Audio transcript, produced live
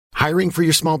Hiring for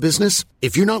your small business?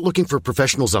 If you're not looking for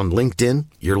professionals on LinkedIn,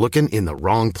 you're looking in the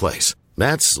wrong place.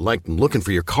 That's like looking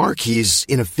for your car keys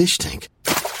in a fish tank.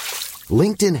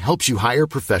 LinkedIn helps you hire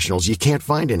professionals you can't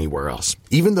find anywhere else,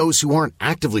 even those who aren't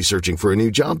actively searching for a new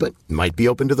job but might be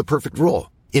open to the perfect role.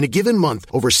 In a given month,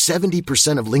 over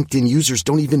 70% of LinkedIn users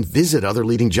don't even visit other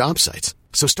leading job sites.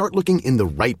 So start looking in the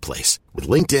right place. With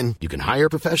LinkedIn, you can hire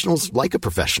professionals like a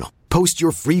professional. Post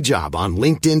your free job on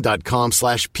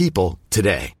linkedin.com/people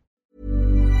today.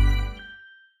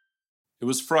 It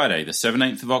was Friday, the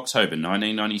 17th of October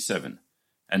 1997,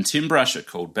 and Tim Brasher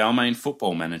called Balmain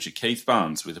football manager Keith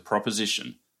Barnes with a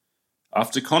proposition.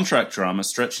 After contract drama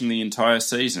stretching the entire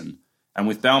season, and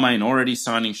with Balmain already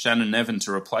signing Shannon Nevin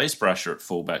to replace Brasher at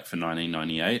fullback for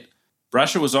 1998,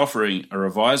 Brasher was offering a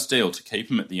revised deal to keep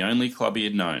him at the only club he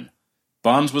had known.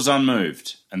 Barnes was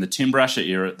unmoved, and the Tim Brasher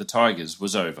era at the Tigers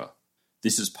was over.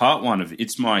 This is part 1 of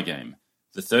It's My Game,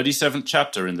 the 37th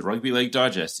chapter in the Rugby League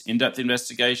Digest in-depth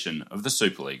investigation of the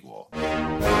Super League War.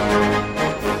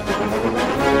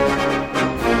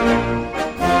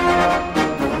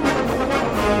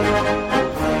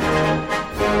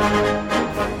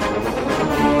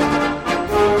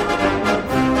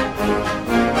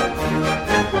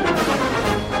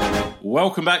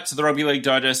 Welcome back to the Rugby League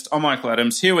Digest. I'm Michael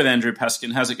Adams, here with Andrew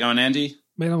Paskin. How's it going, Andy?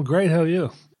 Man, I'm great. How are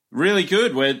you? Really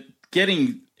good. We're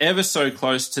getting ever so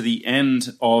close to the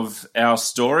end of our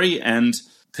story, and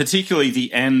particularly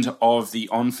the end of the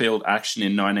on-field action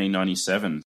in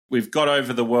 1997. We've got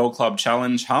over the World Club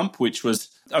Challenge hump, which was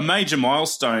a major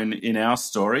milestone in our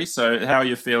story. So how are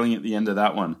you feeling at the end of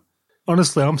that one?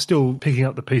 Honestly, I'm still picking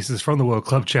up the pieces from the World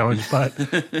Club Challenge, but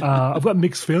I've got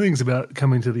mixed feelings about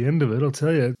coming to the end of it. I'll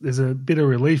tell you, there's a bit of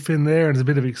relief in there and there's a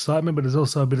bit of excitement, but there's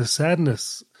also a bit of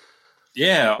sadness.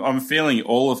 Yeah, I'm feeling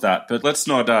all of that, but let's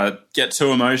not get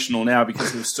too emotional now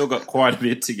because we've still got quite a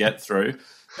bit to get through.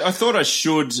 I thought I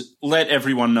should let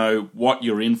everyone know what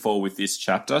you're in for with this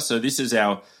chapter. So this is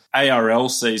our ARL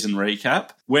season recap.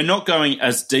 We're not going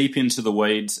as deep into the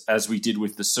weeds as we did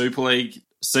with the Super League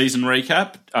season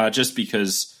recap, just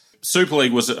because Super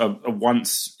League was a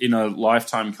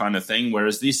once-in-a-lifetime kind of thing,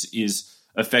 whereas this is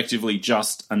effectively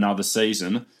just another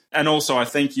season. And also, I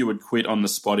think you would quit on the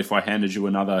spot if I handed you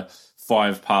another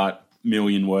 5-part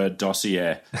million-word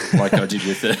dossier like I did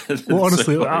with the Well,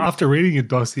 honestly, Super League. after reading your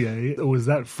dossier, it was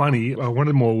that funny. I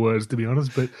wanted more words, to be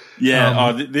honest. But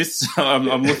yeah,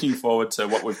 I'm looking forward to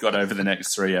what we've got over the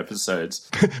next 3 episodes.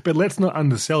 But let's not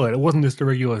undersell it. It wasn't just a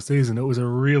regular season. It was a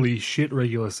really shit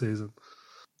regular season.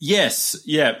 Yes,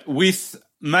 yeah, with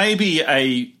maybe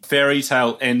a fairy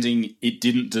tale ending it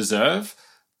didn't deserve.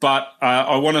 But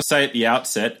I want to say at the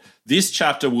outset, this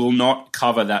chapter will not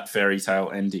cover that fairy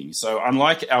tale ending. So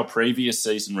unlike our previous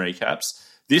season recaps,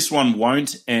 this one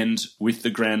won't end with the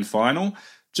grand final,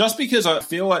 just because I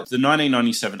feel like the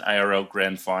 1997 ARL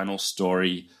grand final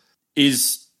story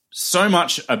is so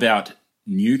much about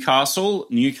Newcastle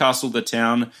the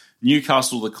town,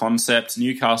 Newcastle the concept,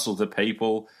 Newcastle the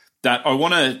people, that I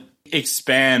want to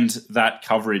expand that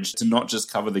coverage to not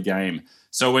just cover the game.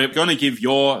 So we're going to give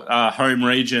your home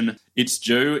region its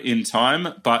due in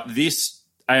time, but this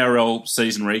ARL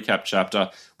season recap chapter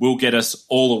will get us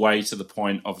all the way to the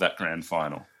point of that grand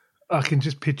final. I can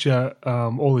just picture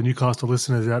all the Newcastle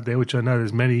listeners out there, which I know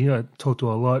there's many, I talk to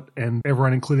a lot, and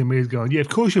everyone, including me, is going, yeah, of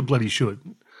course you bloody should.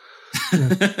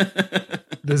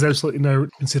 There's absolutely no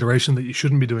consideration that you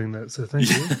shouldn't be doing that, so thank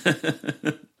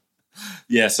you.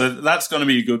 Yeah, so that's going to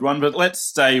be a good one, but let's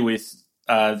stay with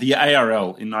the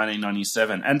ARL in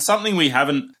 1997. And something we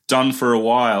haven't done for a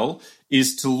while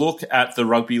is to look at the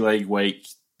Rugby League Week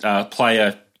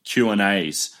player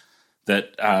Q&As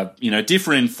that,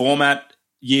 differ in format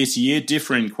year to year,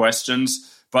 differ in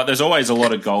questions, but there's always a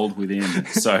lot of gold within.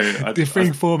 So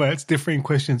differing formats, differing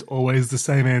questions, always the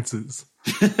same answers.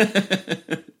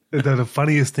 They're the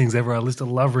funniest things ever. I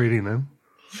love reading them.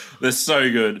 They're so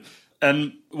good.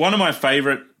 And one of my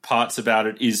favourite parts about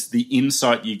it is the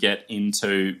insight you get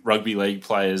into rugby league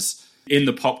players in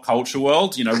the pop culture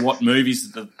world. You know, what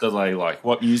movies do they like?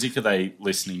 What music are they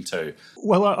listening to?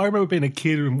 Well, I remember being a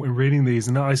kid and reading these,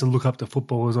 and I used to look up to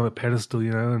footballers on a pedestal,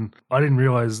 and I didn't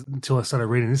realise until I started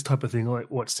reading this type of thing,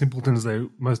 like what simpletons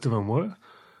most of them were.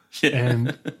 Yeah.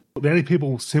 And the only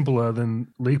people simpler than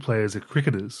league players are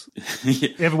cricketers. Yeah.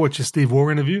 You ever watch a Steve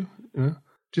Waugh interview?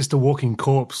 Just a walking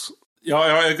corpse.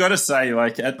 I got to say,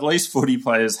 like, at least footy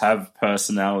players have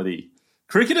personality.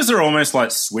 Cricketers are almost like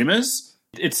swimmers.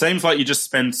 It seems like you just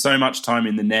spend so much time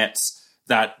in the nets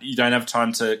that you don't have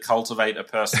time to cultivate a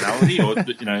personality or,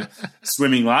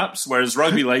 swimming laps, whereas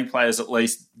rugby league players at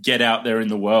least get out there in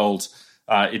the world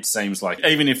it seems like,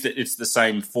 even if it's the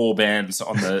same 4 bands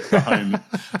on the home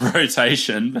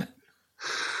rotation.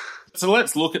 So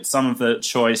let's look at some of the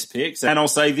choice picks. And I'll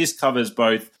say this covers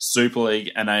both Super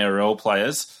League and ARL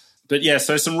players. But yeah,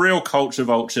 so some real culture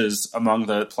vultures among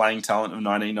the playing talent of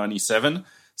 1997.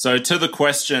 So to the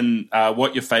question,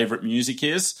 what your favourite music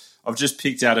is, I've just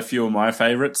picked out a few of my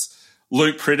favourites.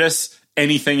 Luke Prittis,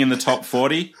 anything in the top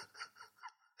 40.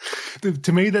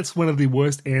 To me, that's one of the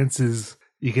worst answers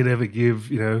you could ever give,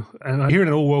 and I hear it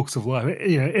in all walks of life,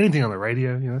 anything on the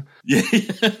radio, Yeah.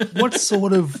 What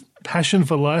sort of passion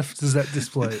for life does that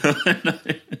display?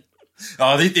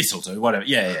 Oh, this will do, whatever.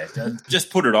 Yeah.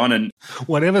 Just put it on and...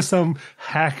 Whatever some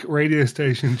hack radio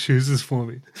station chooses for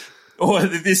me. Or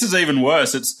this is even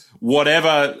worse. It's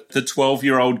whatever the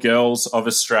 12-year-old girls of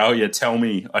Australia tell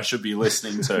me I should be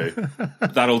listening to.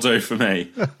 That'll do for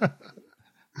me.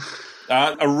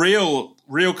 A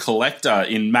real collector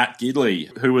in Matt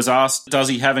Gidley, who was asked, does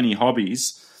he have any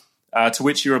hobbies? To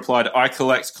which he replied, I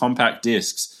collect compact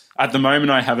discs. At the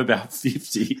moment, I have about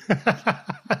 50.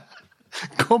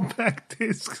 Compact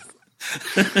discs.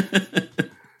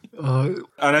 And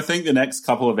I think the next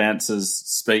couple of answers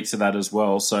speak to that as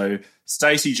well. So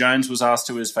Stacey Jones was asked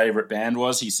who his favourite band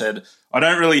was. He said, I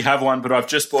don't really have one, but I've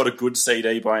just bought a good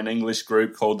CD by an English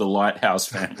group called the Lighthouse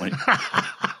Family.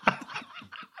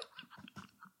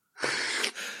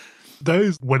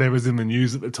 Those whatever's in the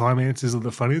news at the time answers are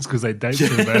the funniest because they date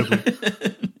so badly.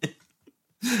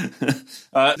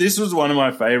 This was one of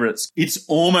my favourites. It's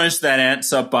almost that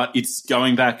answer, but it's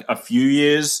going back a few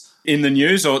years in the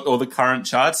news or the current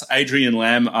charts. Adrian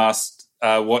Lamb asked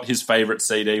what his favourite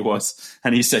CD was,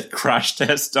 and he said Crash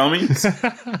Test Dummies.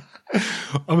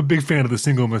 I'm a big fan of the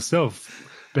single myself,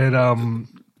 but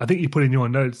I think you put in your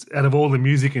notes, out of all the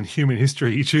music in human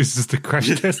history, he chooses the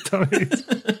Crash Test Dummies.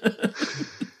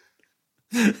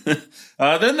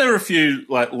 Then there are a few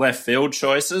left field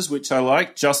choices, which I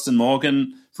like. Justin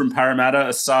Morgan from Parramatta,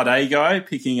 a Sade guy,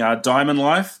 picking Diamond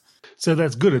Life. So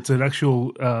that's good. It's an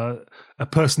actual a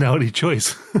personality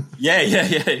choice. Yeah,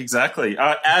 exactly.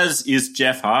 As is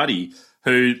Jeff Hardy,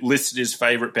 who listed his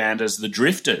favourite band as the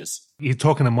Drifters. You're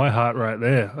talking to my heart right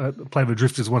there. I play the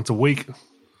Drifters once a week.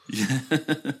 Yeah.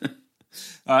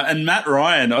 And Matt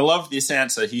Ryan, I love this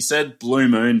answer. He said Blue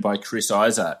Moon by Chris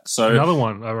Isaak. So another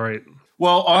one, all right.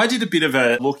 Well, I did a bit of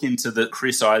a look into the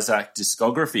Chris Isaak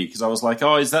discography because I was like,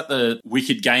 oh, is that the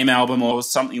Wicked Game album or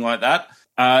something like that?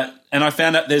 And I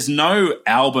found out there's no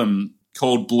album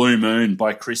called Blue Moon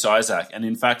by Chris Isaak. And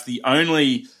in fact, the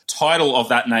only title of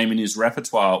that name in his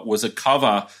repertoire was a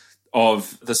cover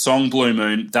of the song Blue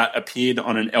Moon that appeared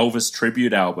on an Elvis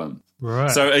tribute album.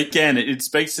 Right. So again, it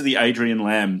speaks to the Adrian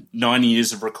Lamb, 9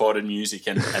 years of recorded music,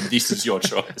 and this is your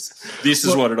choice. This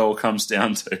is what it all comes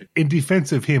down to. In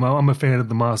defense of him, I'm a fan of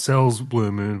the Marcel's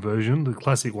Blue Moon version, the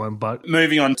classic one. But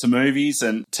moving on to movies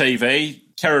and TV,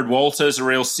 Kerrod Walters, a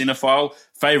real cinephile,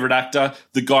 favourite actor,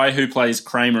 the guy who plays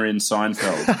Kramer in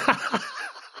Seinfeld.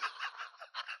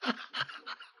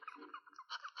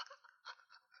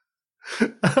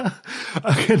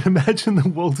 I can imagine the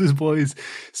Walters boys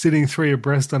sitting 3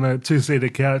 abreast on a 2-seater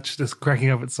couch just cracking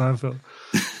up at Seinfeld.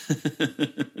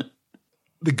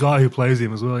 The guy who plays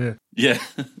him as well, yeah. Yeah.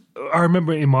 I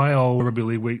remember in my old Rugby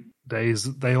League Week days,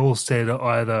 they all said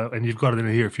either, and you've got it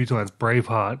in here a few times,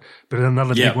 Braveheart, but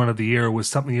another big one of the era was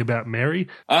something about Mary.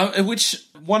 Which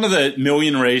one of the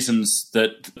million reasons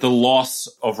that the loss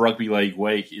of Rugby League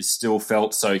Week is still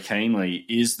felt so keenly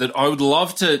is that I would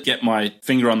love to get my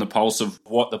finger on the pulse of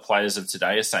what the players of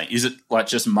today are saying. Is it like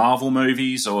just Marvel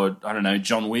movies or, I don't know,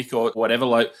 John Wick or whatever?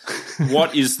 Like,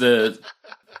 what is the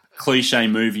cliche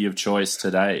movie of choice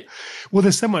today? Well,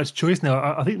 there's so much choice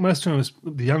now. I think most of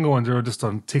them, the younger ones are just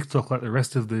on TikTok like the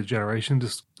rest of the generation,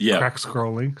 just crack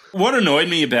scrolling. What annoyed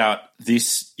me about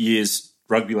this year's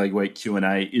Rugby League Week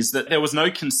Q&A is that there was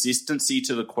no consistency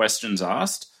to the questions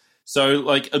asked. So,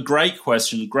 like, a great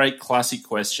question, great classic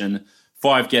question,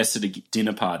 5 guests at a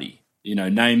dinner party,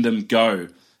 name them, go.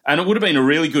 And it would have been a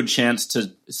really good chance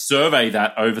to survey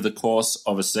that over the course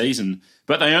of a season,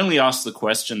 but they only asked the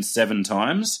question 7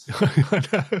 times. I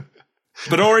know.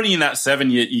 But already in that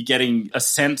 7, you're getting a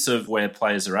sense of where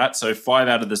players are at. So 5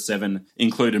 out of the 7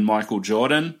 included Michael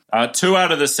Jordan. 2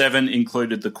 out of the 7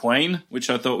 included the Queen, which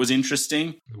I thought was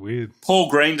interesting. Weird. Paul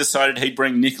Green decided he'd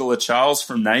bring Nicola Charles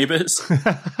from Neighbours.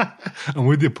 I'm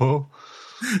with you, Paul.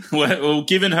 Well,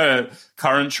 given her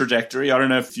current trajectory, I don't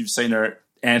know if you've seen her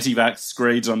anti-vax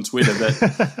screeds on Twitter,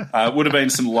 but would have been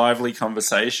some lively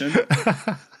conversation.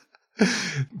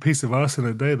 Piece of arse in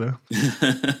a day, though.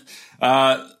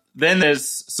 Then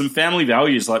there's some family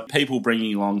values, like people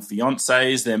bringing along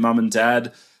fiancés, their mum and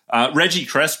dad. Reggie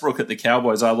Crestbrook at the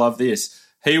Cowboys, I love this.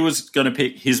 He was going to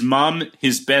pick his mum,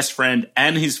 his best friend,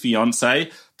 and his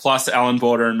fiancée, plus Alan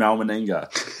Border and Mal Meninga.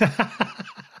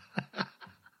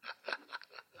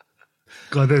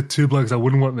 God, there are two blokes I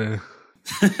wouldn't want there.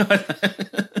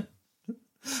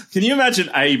 Can you imagine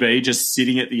AB just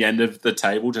sitting at the end of the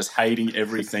table, just hating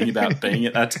everything about being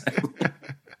at that table?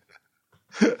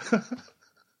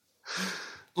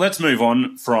 Let's move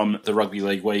on from the Rugby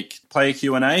League Week player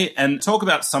Q&A and talk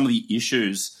about some of the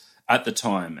issues at the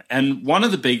time. And one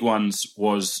of the big ones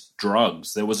was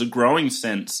drugs. There was a growing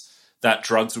sense that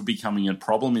drugs were becoming a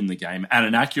problem in the game, and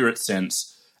an accurate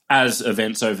sense, as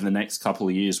events over the next couple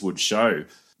of years would show.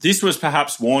 This was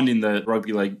perhaps warned in the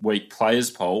Rugby League Week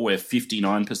players poll, where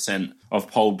 59% of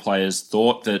polled players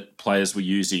thought that players were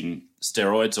using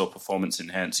steroids or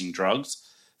performance-enhancing drugs.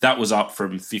 That was up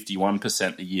from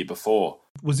 51% the year before.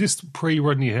 Was this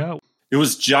pre-Rodney Howe? It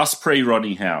was just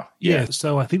pre-Rodney Howe. Yeah,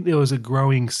 so I think there was a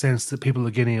growing sense that people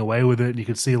are getting away with it. You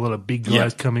could see a lot of big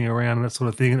guys coming around and that sort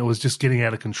of thing, and it was just getting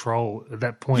out of control at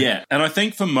that point. Yeah, and I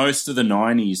think for most of the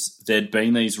 90s, there'd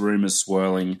been these rumours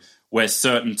swirling where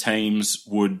certain teams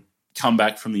would come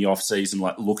back from the off-season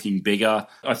like looking bigger.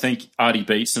 I think Artie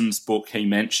Beetson's book, he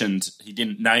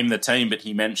didn't name the team, but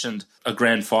he mentioned a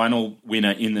grand final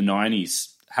winner in the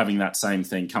 90s having that same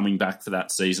thing, coming back for that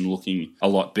season looking a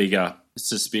lot bigger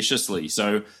suspiciously.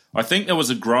 So I think there was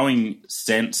a growing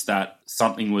sense that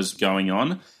something was going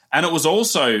on. And it was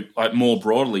also, like, more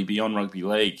broadly beyond rugby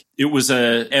league, it was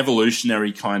a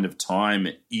evolutionary kind of time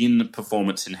in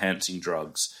performance-enhancing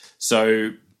drugs.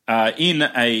 So in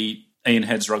a Ian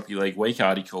Head's Rugby League Week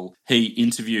article, he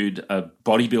interviewed a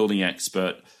bodybuilding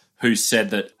expert who said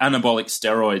that anabolic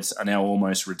steroids are now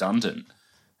almost redundant.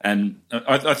 And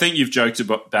I think you've joked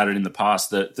about it in the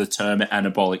past, that the term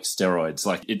anabolic steroids,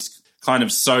 like, it's kind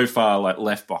of so far like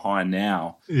left behind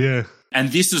now. Yeah.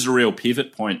 And this is a real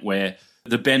pivot point where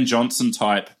the Ben Johnson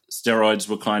type steroids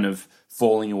were kind of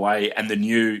falling away, and the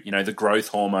new, the growth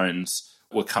hormones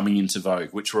were coming into vogue,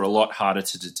 which were a lot harder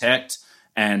to detect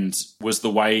and was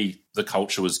the way the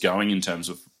culture was going in terms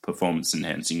of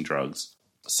performance-enhancing drugs.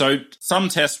 So some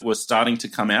tests were starting to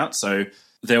come out. So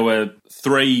there were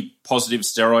 3 positive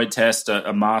steroid tests,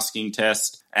 a masking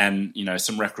test, and,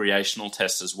 some recreational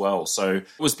tests as well. So it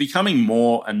was becoming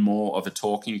more and more of a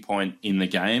talking point in the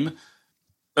game.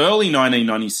 Early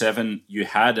 1997, you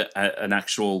had an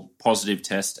actual positive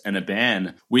test and a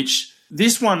ban, which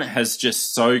this one has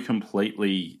just so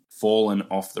completely fallen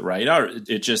off the radar.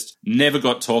 It just never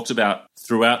got talked about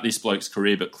throughout this bloke's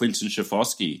career, but Clinton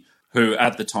Schifosky, who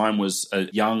at the time was a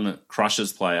young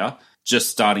Crushers player, just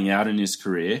starting out in his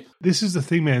career. This is the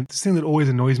thing, man. This thing that always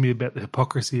annoys me about the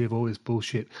hypocrisy of all this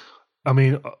bullshit. I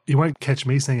mean, you won't catch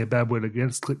me saying a bad word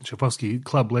against Clinton Schifosky,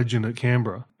 club legend at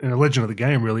Canberra, and a legend of the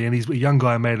game, really. And he's a young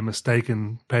guy, made a mistake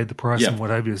and paid the price and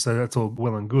what have you. So that's all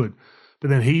well and good.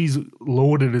 But then he's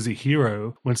lauded as a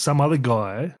hero when some other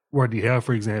guy, Rodney Howe,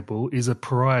 for example, is a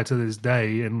pariah to this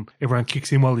day, and everyone kicks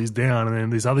him while he's down. And then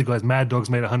these other guys, Mad Dog's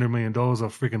made $100 million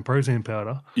off freaking protein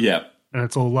powder. Yeah. And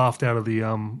it's all laughed out of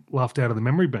the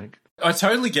memory bank. I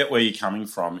totally get where you're coming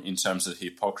from in terms of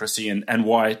hypocrisy and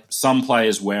why some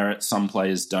players wear it, some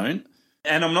players don't.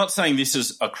 And I'm not saying this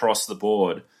is across the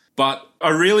board, but I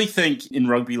really think in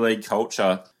rugby league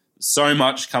culture, so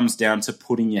much comes down to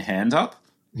putting your hand up.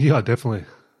 Yeah, definitely.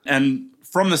 And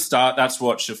from the start, that's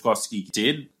what Schifosky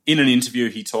did. In an interview,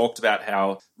 he talked about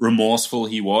how remorseful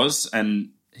he was, and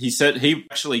he said he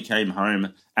actually came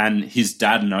home and his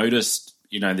dad noticed,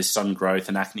 this sudden growth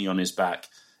and acne on his back.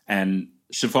 And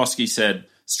Schifosky said,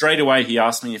 straight away he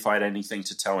asked me if I had anything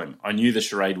to tell him. I knew the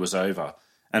charade was over.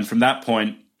 And from that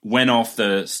point, went off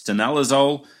the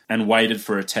stanelazole and waited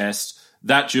for a test.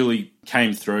 That duly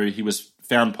came through. He was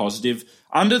found positive.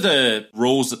 Under the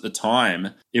rules at the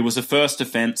time, it was a first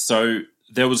offence, so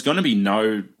there was going to be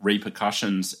no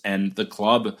repercussions, and the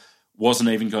club wasn't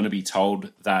even going to be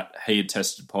told that he had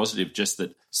tested positive, just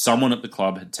that someone at the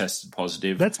club had tested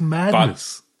positive. That's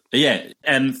madness. But, yeah,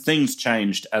 and things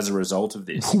changed as a result of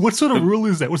this. What sort of rule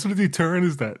is that? What sort of deterrent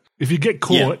is that? If you get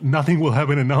caught, nothing will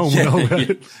happen and no one will know about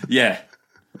it. Yeah.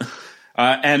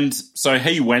 And so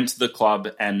he went to the club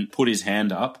and put his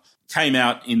hand up, came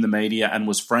out in the media and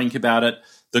was frank about it.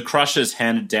 The Crushers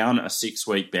handed down a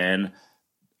 6-week ban,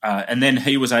 and then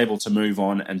he was able to move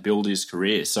on and build his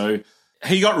career. So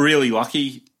he got really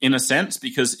lucky in a sense,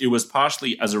 because it was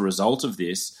partially as a result of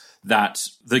this that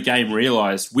the game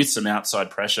realised, with some outside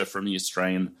pressure from the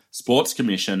Australian Sports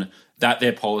Commission, that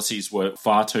their policies were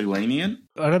far too lenient.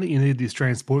 I don't think you need the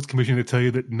Australian Sports Commission to tell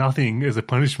you that nothing as a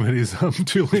punishment is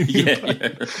too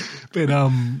lenient. But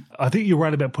I think you're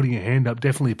right about putting your hand up,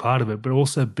 definitely part of it, but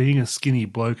also being a skinny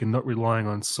bloke and not relying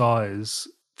on size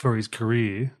for his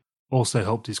career also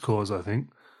helped his cause, I think.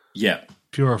 Yeah.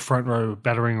 If you're a front row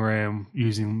battering ram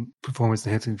using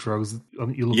performance-enhancing drugs, I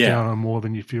think you look down on more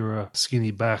than if you're a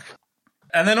skinny back.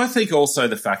 And then I think also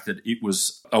the fact that it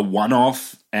was a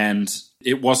one-off and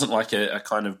it wasn't like a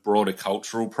kind of broader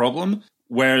cultural problem,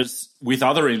 whereas with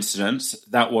other incidents,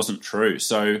 that wasn't true.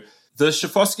 So the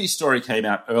Schifosky story came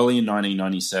out early in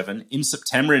 1997. In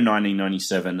September in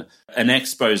 1997, an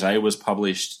expose was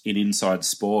published in Inside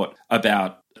Sport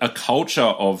about a culture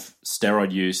of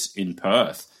steroid use in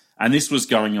Perth. And this was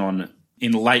going on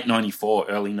in late 94,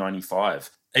 early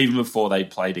 95, even before they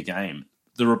played a game.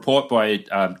 The report by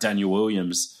Daniel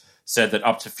Williams said that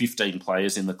up to 15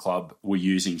 players in the club were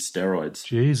using steroids.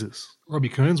 Jesus. Robbie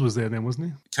Kearns was there then, wasn't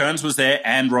he? Kearns was there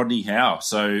and Rodney Howe.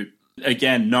 So,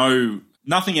 again,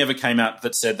 nothing ever came out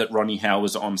that said that Rodney Howe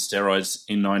was on steroids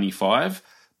in 95.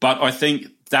 But I think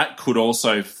that could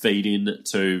also feed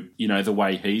into, the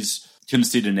way he's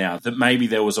considered now, that maybe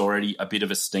there was already a bit of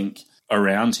a stink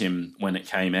around him when it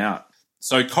came out.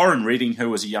 So Corin Reading, who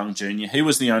was a young junior, he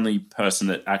was the only person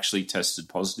that actually tested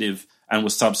positive and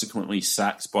was subsequently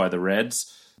sacked by the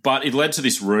Reds. But it led to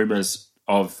this rumours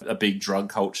of a big drug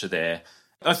culture there.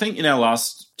 I think in our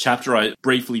last chapter, I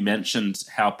briefly mentioned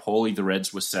how poorly the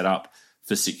Reds were set up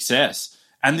for success.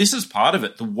 And this is part of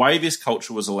it. The way this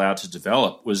culture was allowed to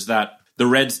develop was that the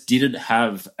Reds didn't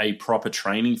have a proper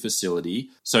training facility.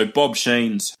 So Bob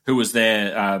Sheens, who was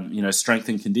their strength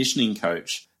and conditioning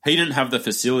coach, he didn't have the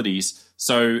facilities.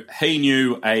 So he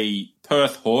knew a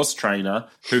Perth horse trainer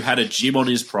who had a gym on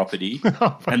his property.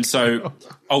 And so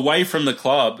away from the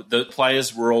club, the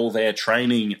players were all there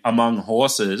training among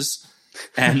horses.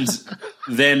 And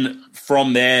then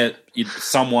from there,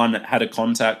 someone had a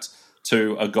contact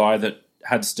to a guy that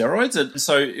had steroids. And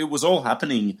so it was all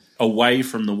happening away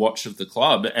from the watch of the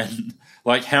club. And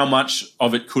like how much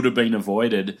of it could have been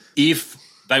avoided if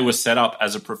they were set up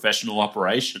as a professional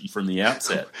operation from the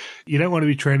outset. You don't want to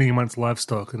be training amongst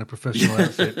livestock in a professional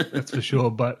outfit, that's for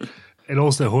sure. And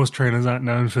also horse trainers aren't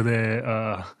known for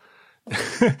their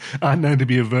aren't known to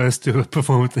be averse to a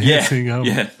performance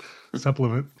enhancing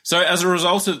supplement. So as a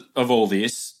result of all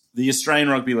this, the Australian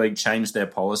Rugby League changed their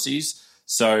policies.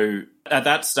 So at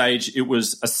that stage, it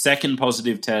was a second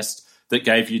positive test that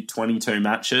gave you 22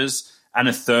 matches and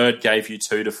a third gave you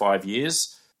 2 to 5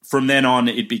 years. From then on,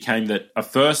 it became that a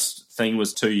first thing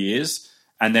was 2 years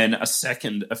and then a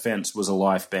second offence was a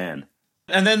life ban.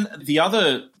 And then the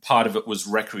other part of it was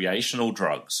recreational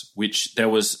drugs, which there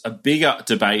was a bigger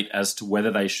debate as to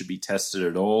whether they should be tested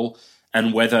at all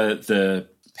and whether the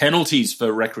penalties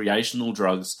for recreational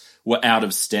drugs were out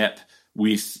of step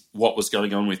with what was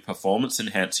going on with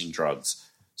performance-enhancing drugs.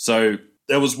 So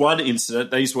there was one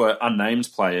incident, these were unnamed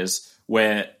players,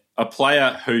 where a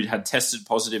player who had tested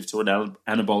positive to an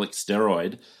anabolic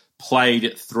steroid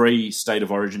played 3 State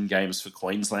of Origin games for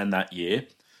Queensland that year,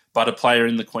 but a player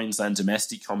in the Queensland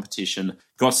domestic competition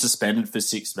got suspended for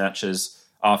 6 matches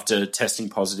after testing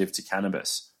positive to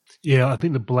cannabis. Yeah, I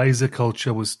think the Blazer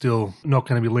culture was still not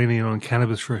going to be leaning on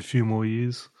cannabis for a few more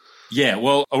years. Yeah,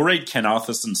 well, I'll read Ken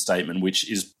Arthur's statement, which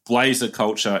is Blazer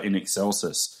culture in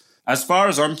excelsis. As far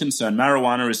as I'm concerned,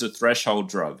 marijuana is a threshold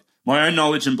drug. My own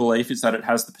knowledge and belief is that it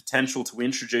has the potential to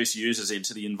introduce users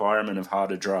into the environment of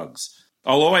harder drugs.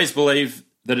 I'll always believe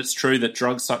that it's true that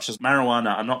drugs such as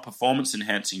marijuana are not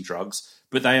performance-enhancing drugs,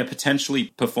 but they are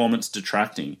potentially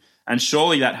performance-detracting. And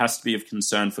surely that has to be of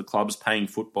concern for clubs paying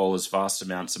footballers vast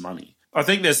amounts of money. I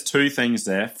think there's 2 things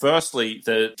there. Firstly,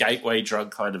 the gateway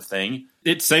drug kind of thing.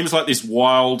 It seems like this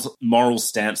wild moral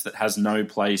stance that has no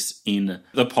place in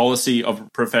the policy of a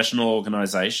professional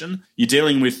organisation. You're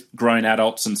dealing with grown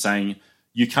adults and saying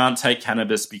you can't take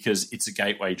cannabis because it's a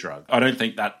gateway drug. I don't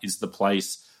think that is the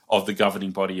place of the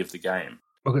governing body of the game.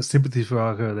 I've got sympathy for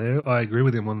Argo there. I agree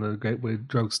with him on the gateway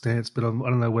drug stance, but I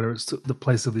don't know whether it's the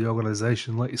place of the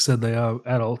organisation. Like you said, they are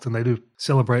adults and they do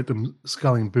celebrate them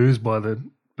sculling booze by the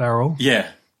barrel.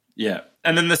 Yeah.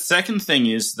 And then the second thing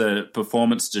is the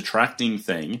performance detracting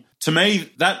thing. To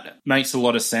me, that makes a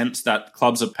lot of sense that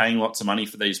clubs are paying lots of money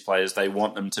for these players. They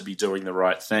want them to be doing the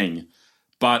right thing.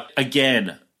 But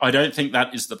again, I don't think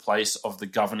that is the place of the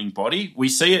governing body. We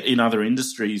see it in other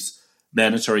industries,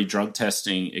 mandatory drug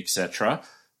testing, etc.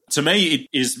 To me, it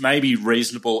is maybe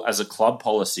reasonable as a club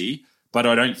policy, but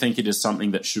I don't think it is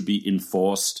something that should be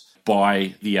enforced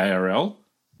by the ARL.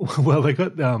 Well, they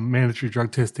got mandatory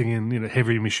drug testing and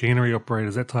heavy machinery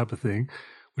operators, that type of thing,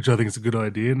 which I think is a good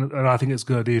idea. And I think it's a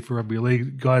good idea for rugby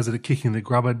league. Guys that are kicking the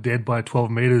grubber dead by 12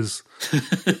 metres,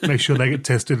 make sure they get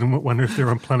tested and wonder if they're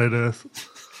on planet Earth.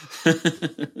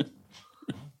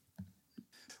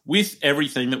 With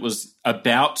everything that was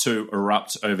about to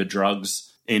erupt over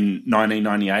drugs in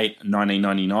 1998 and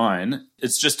 1999,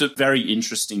 it's just a very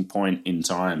interesting point in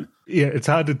time. Yeah, it's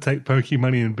hard to take pokey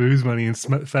money and booze money and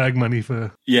fag money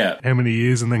for how many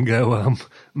years and then go,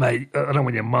 mate, I don't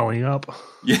want you mulling up.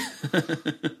 Yeah.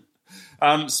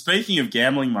 Speaking of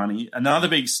gambling money, another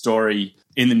big story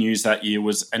in the news that year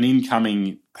was an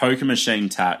incoming poker machine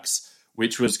tax,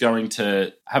 which was going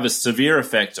to have a severe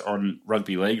effect on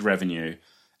rugby league revenue.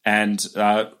 And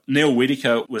Neil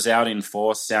Whittaker was out in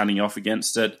force sounding off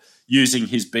against it, using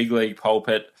his big league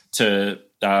pulpit to,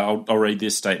 I'll read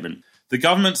this statement. The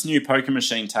government's new poker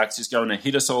machine tax is going to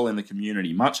hit us all in the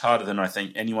community, much harder than I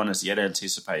think anyone has yet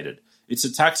anticipated. It's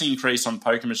a tax increase on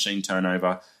poker machine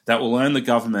turnover that will earn the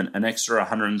government an extra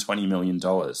 $120 million.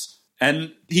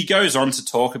 And he goes on to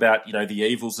talk about, the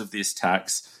evils of this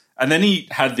tax. And then he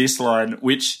had this line,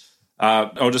 which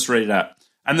I'll just read it out.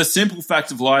 And the simple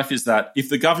fact of life is that if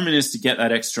the government is to get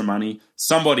that extra money,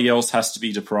 somebody else has to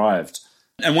be deprived.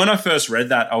 And when I first read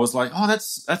that, I was like, oh,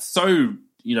 that's so,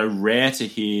 rare to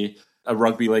hear a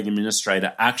rugby league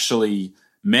administrator actually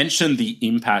mention the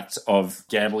impact of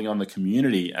gambling on the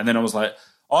community. And then I was like,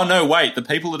 oh, no, wait, the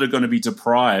people that are going to be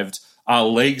deprived are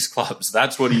leagues clubs.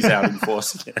 That's what he's out in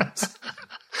force against.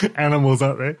 Animals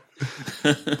out there.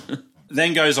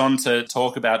 Then goes on to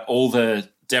talk about all the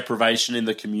deprivation in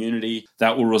the community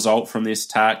that will result from this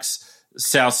tax.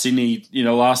 South Sydney,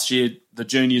 last year the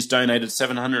juniors donated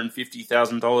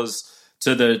 $750,000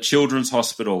 to the Children's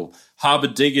Hospital. Harbour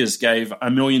Diggers gave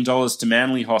 $1 million to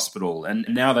Manly Hospital, and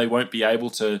now they won't be able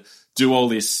to do all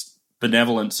this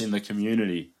benevolence in the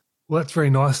community. Well, that's very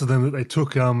nice of them that they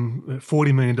took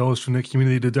 $40 million from the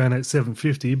community to donate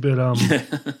 $750, but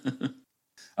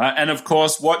and of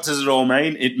course, what does it all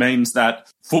mean? It means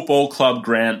that football club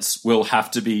grants will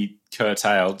have to be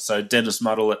curtailed. So Dennis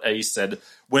Muddle at East said,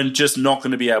 we're just not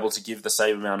going to be able to give the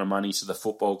same amount of money to the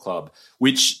football club,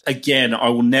 which, again, I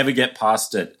will never get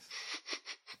past it.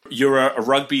 You're a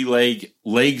rugby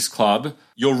leagues club.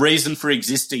 Your reason for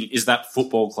existing is that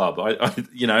football club.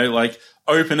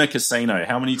 Open a casino.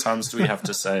 How many times do we have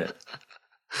to say it?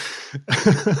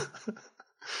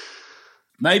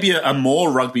 Maybe a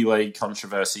more rugby league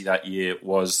controversy that year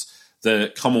was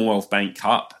the Commonwealth Bank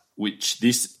Cup, which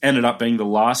this ended up being the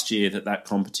last year that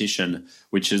competition,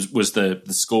 which was the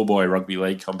schoolboy rugby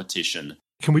league competition.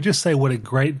 Can we just say what a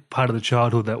great part of the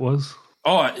childhood that was?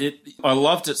 Oh, I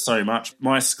loved it so much.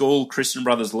 My school, Christian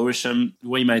Brothers Lewisham,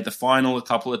 we made the final a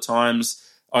couple of times.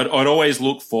 I'd always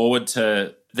look forward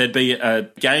to, there'd be a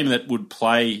game that would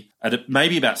play at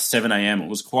maybe about 7 a.m. It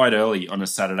was quite early on a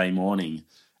Saturday morning.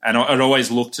 And I'd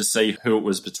always look to see who it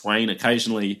was between.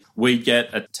 Occasionally, we'd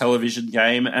get a television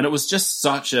game, and it was just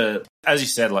such a, as you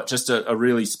said, just a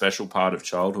really special part of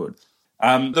childhood.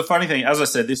 The funny thing, as I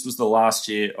said, this was the last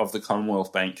year of the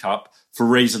Commonwealth Bank Cup for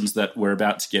reasons that we're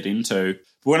about to get into.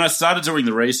 But when I started doing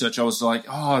the research, I was like,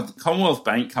 oh, the Commonwealth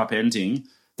Bank Cup ending,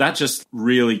 that just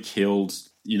really killed,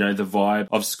 the vibe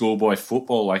of schoolboy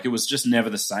football. It was just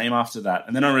never the same after that.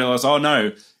 And then I realized, oh,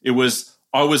 no,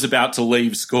 I was about to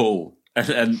leave school.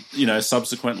 And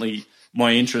subsequently,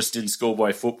 my interest in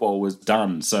schoolboy football was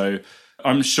done. So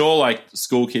I'm sure,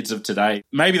 school kids of today,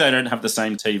 maybe they don't have the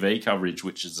same TV coverage,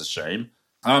 which is a shame.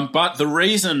 But the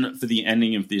reason for the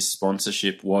ending of this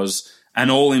sponsorship was an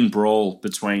all-in brawl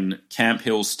between Camp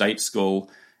Hill State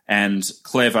School and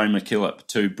Clairvaux MacKillop,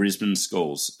 two Brisbane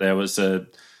schools. There was a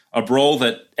brawl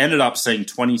that ended up seeing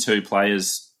 22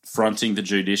 players fronting the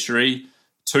judiciary,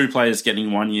 2 players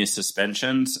getting 1 year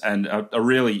suspensions, and a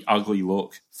really ugly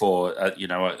look for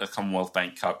a Commonwealth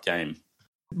Bank Cup game.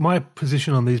 My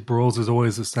position on these brawls is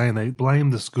always the same. They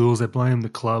blame the schools, they blame the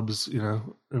clubs,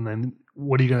 and then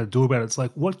what are you going to do about it? It's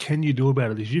like, what can you do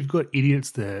about it? If you've got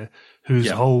idiots there whose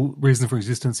whole reason for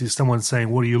existence is someone saying,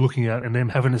 what are you looking at? And them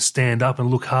having to stand up and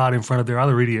look hard in front of their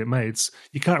other idiot mates,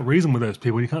 you can't reason with those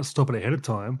people. You can't stop it ahead of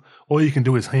time. All you can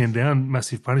do is hand down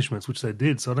massive punishments, which they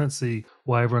did. So I don't see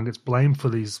why everyone gets blamed for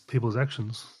these people's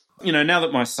actions. Now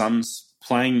that my son's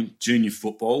playing junior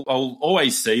football, I'll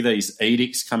always see these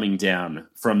edicts coming down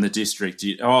from the district.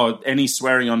 Any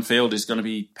swearing on field is going to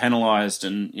be penalised,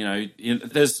 and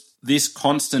there's this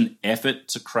constant effort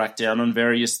to crack down on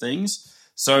various things.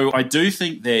 So I do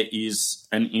think there is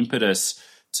an impetus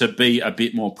to be a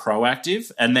bit more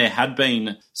proactive, and there had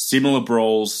been similar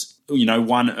brawls,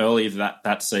 one earlier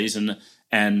that season,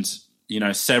 and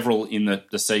several in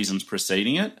the seasons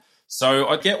preceding it. So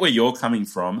I get where you're coming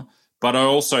from, but I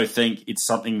also think it's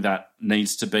something that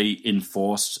needs to be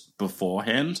enforced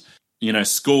beforehand.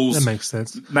 Schools that makes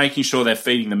sense. Making sure they're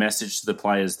feeding the message to the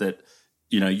players that,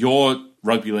 your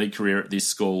rugby league career at this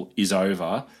school is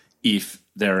over if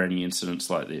there are any incidents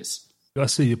like this. I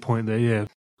see your point there, yeah.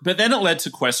 But then it led to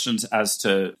questions as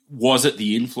to, was it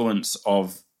the influence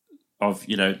of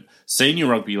senior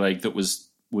rugby league that was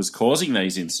causing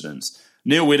these incidents?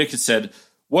 Neil Whittaker said,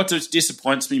 "What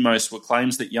disappoints me most were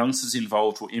claims that youngsters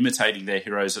involved were imitating their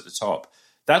heroes at the top.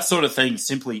 That sort of thing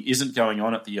simply isn't going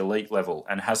on at the elite level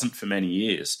and hasn't for many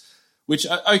years." Which,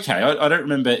 okay, I don't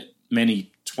remember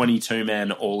many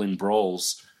 22-man all-in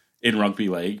brawls in rugby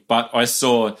league, but I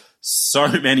saw so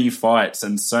many fights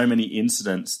and so many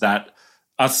incidents that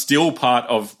are still part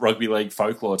of rugby league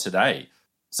folklore today.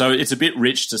 So it's a bit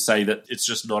rich to say that it's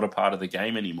just not a part of the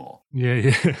game anymore.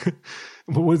 Yeah.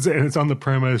 And it's on the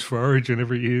promos for Origin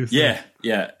every year. So.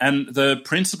 Yeah. And the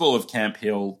principal of Camp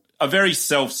Hill, a very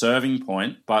self-serving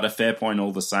point, but a fair point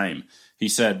all the same. He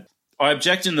said, "I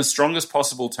object in the strongest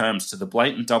possible terms to the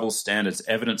blatant double standards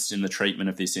evidenced in the treatment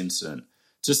of this incident.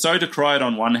 To so decry it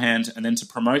on one hand and then to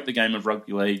promote the game of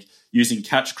rugby league using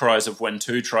catch cries of when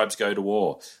two tribes go to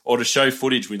war, or to show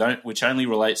footage which only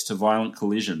relates to violent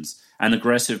collisions and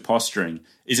aggressive posturing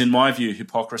is, in my view,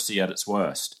 hypocrisy at its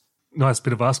worst." Nice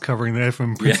bit of us covering there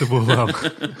from Principal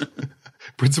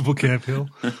Principal Camp Hill.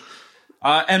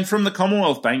 And from the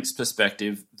Commonwealth Bank's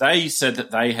perspective, they said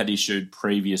that they had issued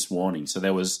previous warnings. So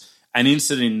there was an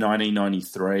incident in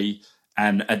 1993,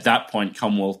 and at that point,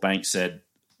 Commonwealth Bank said,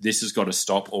 this has got to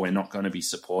stop or we're not going to be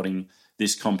supporting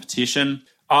this competition.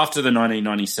 After the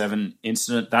 1997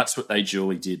 incident, that's what they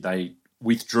duly did. They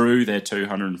withdrew their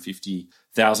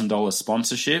 $250,000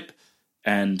 sponsorship,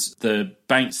 and the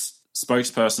bank's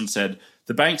spokesperson said,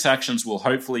 "The bank's actions will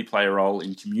hopefully play a role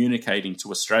in communicating to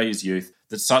Australia's youth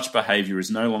that such behaviour is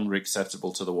no longer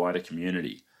acceptable to the wider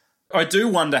community." I do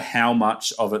wonder how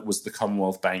much of it was the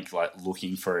Commonwealth Bank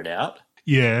looking for it out.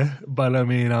 Yeah, but I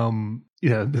mean,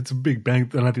 it's a big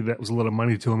bank. I don't think that was a lot of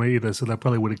money to them either, so they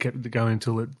probably would have kept it going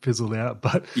until it fizzled out.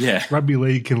 But yeah, rugby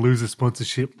league can lose a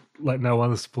sponsorship like no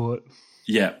other sport.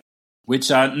 Yeah, which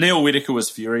Neil Whittaker was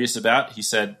furious about. He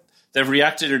said, "They've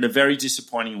reacted in a very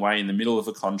disappointing way in the middle of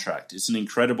a contract. It's an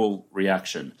incredible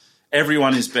reaction.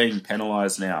 Everyone is being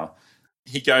penalised now."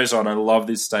 He goes on, I love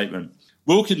this statement.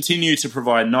 "We'll continue to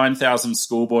provide 9,000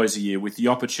 schoolboys a year with the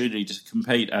opportunity to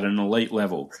compete at an elite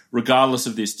level, regardless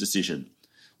of this decision.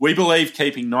 We believe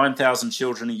keeping 9,000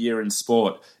 children a year in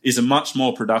sport is a much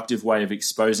more productive way of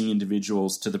exposing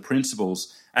individuals to the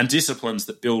principles and disciplines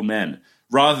that build men,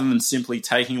 rather than simply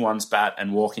taking one's bat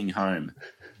and walking home."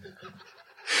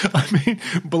 I mean,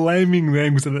 blaming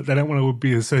them so that they don't want to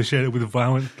be associated with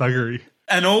violent thuggery.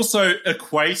 And also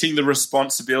equating the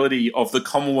responsibility of the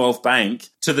Commonwealth Bank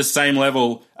to the same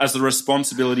level as the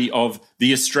responsibility of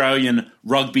the Australian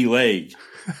Rugby League.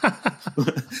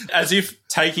 As if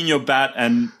taking your bat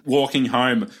and walking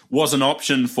home was an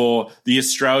option for the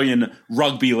Australian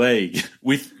Rugby League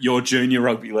with your junior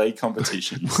rugby league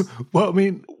competitions. Well, I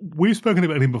mean, we've spoken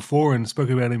about him before and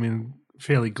spoken about him in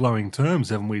fairly glowing terms,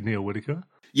 haven't we, Neil Whittaker?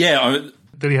 Yeah.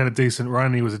 That he had a decent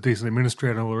run, he was a decent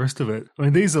administrator and all the rest of it. I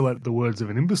mean, these are like the words of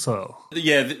an imbecile.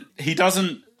 Yeah, he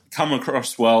doesn't come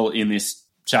across well in this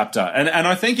chapter. And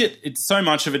I think it's so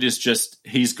much of it is just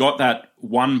he's got that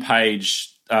one-page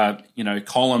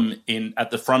column in at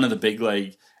the front of the big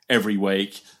league every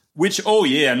week, which all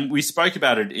year, and we spoke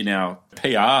about it in our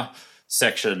PR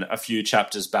section a few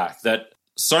chapters back, that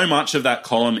so much of that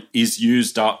column is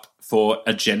used up for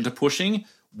agenda pushing,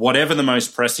 whatever the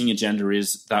most pressing agenda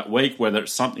is that week, whether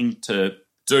it's something to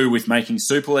do with making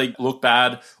Super League look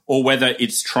bad or whether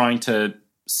it's trying to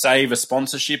save a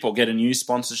sponsorship or get a new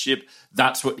sponsorship,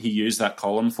 that's what he used that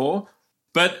column for.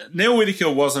 But Neil Whittaker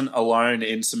wasn't alone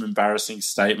in some embarrassing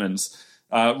statements.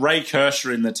 Ray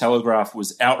Kershaw in The Telegraph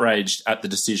was outraged at the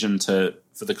decision for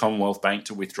the Commonwealth Bank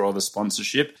to withdraw the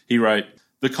sponsorship. He wrote,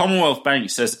 "The Commonwealth Bank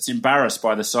says it's embarrassed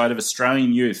by the sight of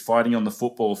Australian youth fighting on the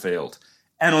football field.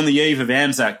 And on the eve of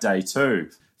Anzac Day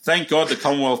too. Thank God the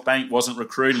Commonwealth Bank wasn't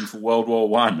recruiting for World War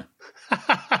I."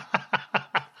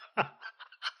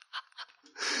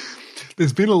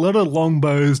 There's been a lot of long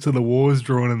bows to the wars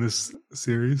drawn in this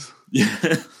series.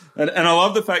 Yeah, and I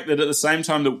love the fact that at the same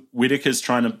time that Whittaker's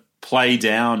trying to play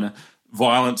down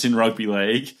violence in rugby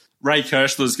league, Ray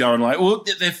Kershaw's going like, well,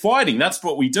 they're fighting. That's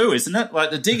what we do, isn't it?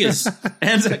 Like the Diggers,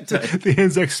 Anzac Day. The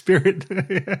Anzac spirit.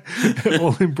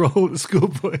 All in brawl with the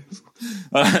schoolboys.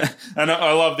 And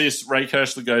I love this. Ray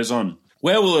Kershaw goes on.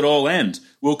 Where will it all end?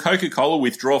 Will Coca-Cola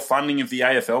withdraw funding of the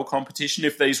AFL competition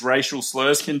if these racial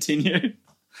slurs continue?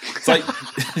 It's like,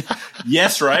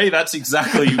 yes, Ray, that's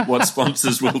exactly what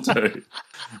sponsors will do.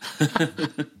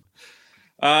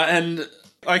 And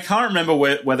I can't remember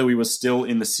whether we were still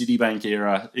in the Citibank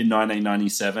era in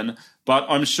 1997, but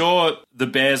I'm sure the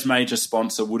Bears' major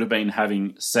sponsor would have been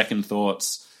having second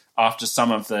thoughts after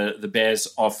some of the Bears'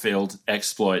 off-field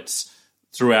exploits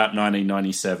throughout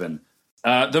 1997.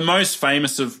 The most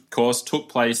famous, of course, took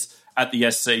place at the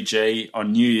SCG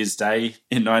on New Year's Day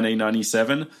in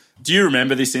 1997. Do you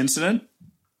remember this incident?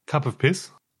 Cup of piss?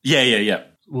 Yeah.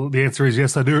 Well, the answer is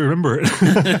yes, I do remember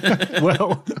it.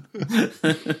 Well,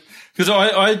 because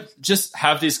I just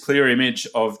have this clear image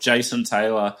of Jason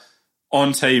Taylor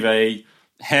on TV,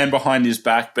 hand behind his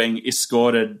back, being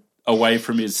escorted away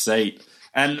from his seat.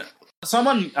 And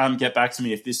someone get back to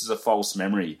me if this is a false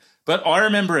memory, but I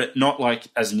remember it not like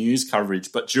as news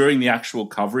coverage, but during the actual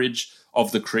coverage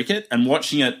of the cricket and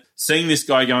watching it, seeing this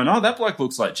guy going, oh, that bloke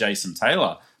looks like Jason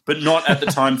Taylor, but not at the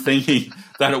time thinking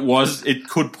that it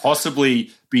could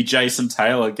possibly be Jason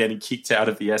Taylor getting kicked out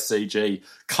of the SCG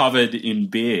covered in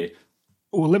beer.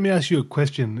 Well, let me ask you a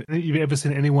question. Have you ever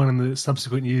seen anyone in the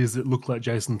subsequent years that looked like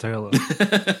Jason Taylor?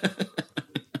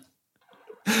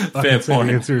 Fair point.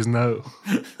 The answer is no.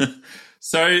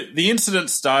 So the incident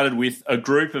started with a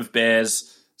group of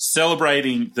Bears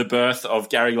celebrating the birth of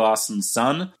Gary Larson's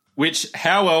son, which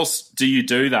how else do you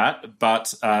do that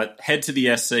but head to the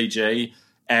SCG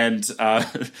and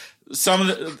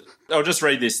I'll just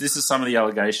read this. This is some of the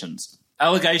allegations.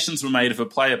 Allegations were made of a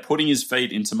player putting his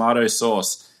feet in tomato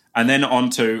sauce and then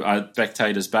onto a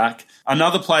spectator's back,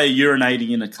 another player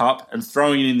urinating in a cup and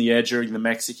throwing it in the air during the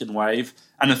Mexican wave,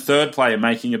 and a third player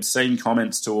making obscene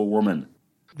comments to a woman.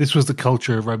 This was the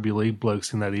culture of rugby league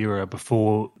blokes in that era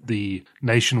before the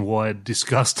nationwide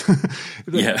disgust.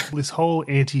 This whole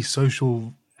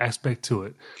anti-social aspect to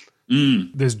it.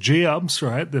 There's G-ups,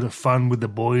 right, that are fun with the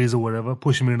boys or whatever,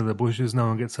 push them into the bushes, no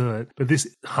one gets hurt. But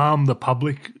this harm the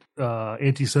public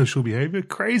anti-social behaviour,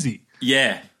 crazy.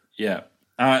 Yeah.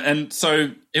 And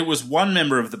so it was one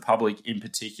member of the public in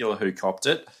particular who copped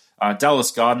it.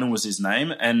 Dallas Gardner was his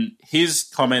name, and his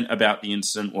comment about the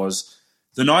incident was,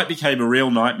 "The night became a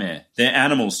real nightmare. They're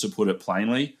animals, to put it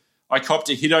plainly. I copped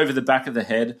a hit over the back of the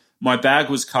head, my bag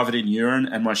was covered in urine,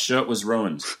 and my shirt was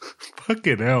ruined.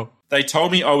 Fucking hell. They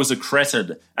told me I was a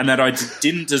cretin and that I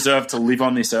didn't deserve to live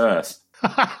on this earth."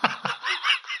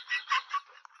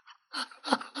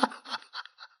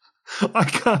 I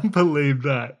can't believe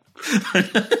that.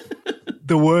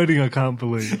 The wording I can't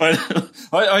believe.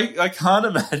 I can't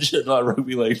imagine like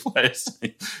rugby league players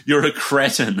saying, "You're a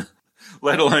cretin,"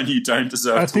 let alone you don't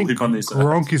deserve to live on this earth.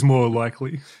 Gronk is more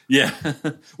likely. Yeah.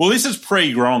 Well, this is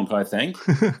pre-Gronk, I think.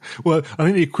 Well, I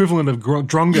think the equivalent of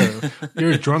Drongo.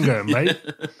 You're a Drongo, mate.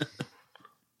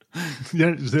 You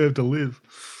don't deserve to live.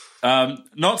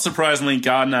 Not surprisingly,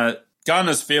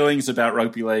 Gardner's feelings about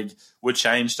rugby league were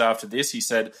changed after this. He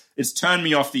said, "It's turned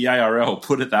me off the ARL,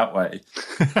 put it that way."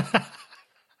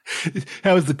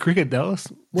 How was the cricket, Dallas?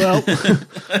 Well,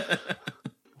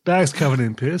 bag's covered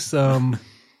in piss.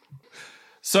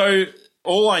 So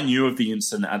all I knew of the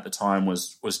incident at the time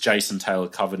was Jason Taylor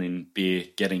covered in beer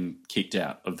getting kicked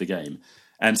out of the game.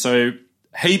 And so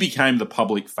he became the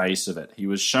public face of it. He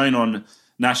was shown on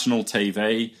national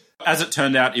TV. As it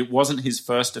turned out, it wasn't his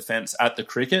first offence at the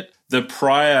cricket. The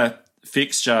prior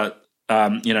fixture,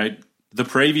 the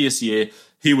previous year,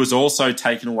 he was also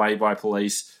taken away by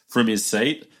police from his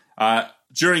seat.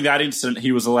 During that incident,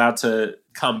 he was allowed to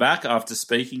come back after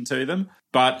speaking to them,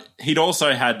 but he'd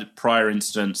also had prior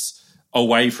incidents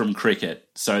away from cricket.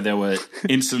 So there were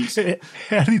incidents.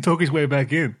 How did he talk his way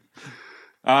back in?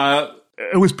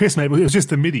 It was piss, mate. It was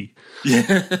just a MIDI.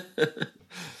 Yeah.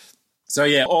 So,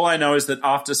 yeah, all I know is that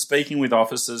after speaking with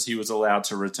officers, he was allowed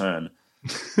to return.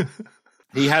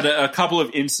 He had a couple of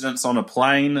incidents on a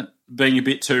plane, being a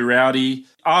bit too rowdy.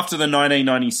 After the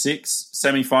 1996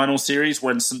 semi-final series,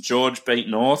 when St George beat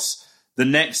Norths, the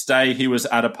next day he was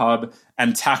at a pub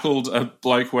and tackled a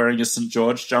bloke wearing a St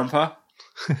George jumper.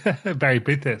 Barry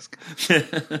Pitt-esque.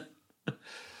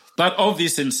 But of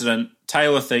this incident,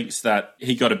 Taylor thinks that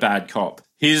he got a bad cop.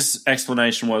 His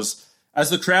explanation was, "As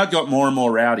the crowd got more and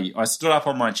more rowdy, I stood up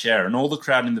on my chair and all the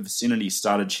crowd in the vicinity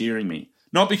started cheering me.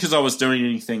 Not because I was doing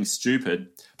anything stupid,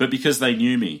 but because they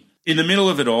knew me. In the middle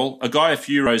of it all, a guy a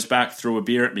few rows back threw a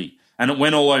beer at me, and it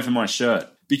went all over my shirt.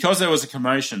 Because there was a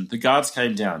commotion, the guards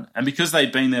came down, and because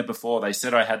they'd been there before, they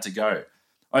said I had to go.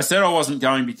 I said I wasn't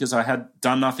going because I had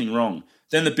done nothing wrong.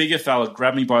 Then the bigger fella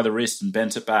grabbed me by the wrist and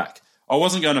bent it back. I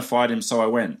wasn't going to fight him, so I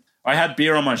went. I had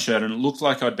beer on my shirt, and it looked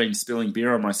like I'd been spilling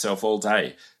beer on myself all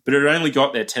day. but it only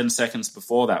got there 10 seconds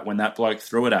before that when that bloke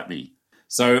threw it at me.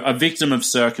 So a victim of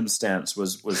circumstance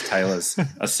was Taylor's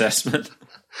assessment.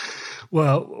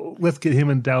 Well, let's get him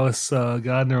and Dallas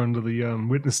Gardner onto the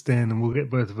witness stand, and we'll get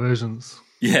both versions.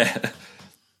 Yeah.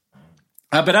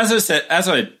 But as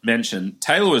I mentioned,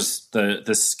 Taylor was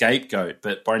the scapegoat,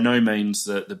 but by no means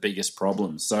the biggest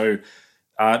problem. So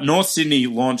North Sydney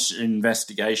launched an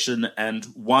investigation, and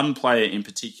one player in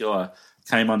particular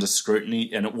came under scrutiny,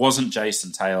 and it wasn't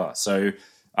Jason Taylor. So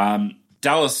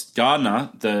Dallas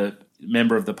Gardner, the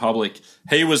member of the public,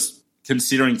 he was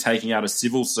considering taking out a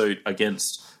civil suit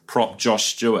against prop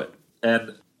Josh Stewart.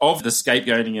 And of the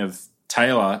scapegoating of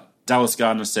Taylor, Dallas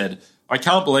Gardner said, "I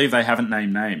can't believe they haven't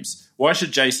named names. Why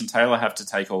should Jason Taylor have to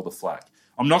take all the flack?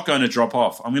 I'm not going to drop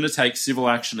off. I'm going to take civil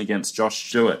action against Josh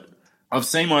Stewart. I've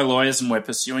seen my lawyers and we're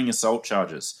pursuing assault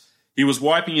charges. He was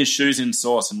wiping his shoes in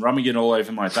sauce and rubbing it all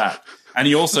over my back. And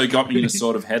he also got me in a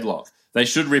sort of headlock. They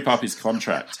should rip up his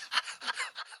contract."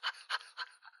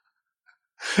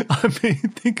 I mean,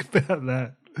 think about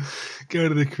that. Go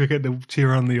to the cricket to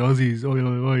cheer on the Aussies, oi,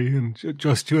 oi, oi, and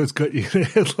Josh Stewart's got you in a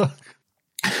headlock.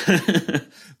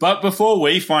 But before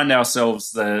we find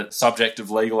ourselves the subject of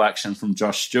legal action from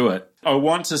Josh Stewart, I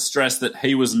want to stress that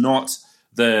he was not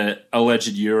the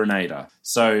alleged urinator.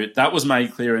 So that was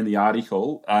made clear in the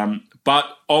article. But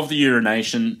of the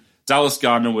urination, Dallas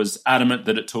Gardner was adamant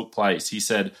that it took place. He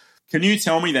said, "Can you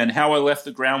tell me then how I left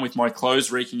the ground with my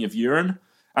clothes reeking of urine?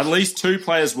 At least 2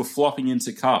 players were flopping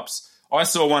into cups. I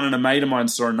saw one and a mate of mine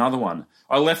saw another one.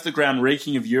 I left the ground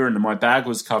reeking of urine and my bag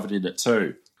was covered in it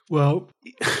too." Well,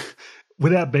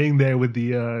 without being there with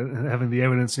the having the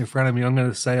evidence in front of me, I'm going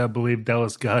to say I believe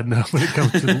Dallas Gardner when it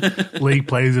comes to league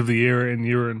players of the year in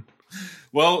urine.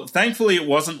 Well, thankfully it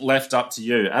wasn't left up to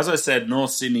you. As I said,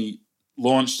 North Sydney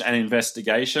launched an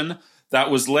investigation that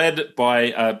was led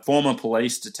by a former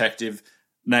police detective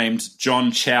named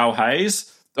John Chow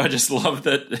Hayes. I just love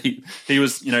that he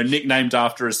was, nicknamed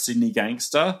after a Sydney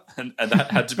gangster, and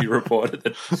that had to be reported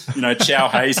that, Chow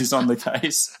Hayes is on the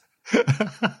case.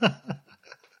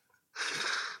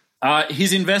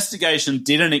 His investigation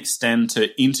didn't extend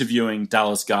to interviewing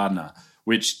Dallas Gardner,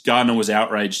 which Gardner was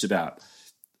outraged about.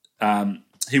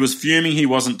 He was fuming he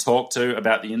wasn't talked to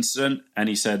about the incident, and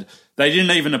he said, "They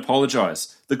didn't even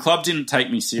apologise. The club didn't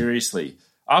take me seriously.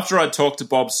 After I talked to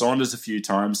Bob Saunders a few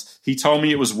times, he told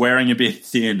me it was wearing a bit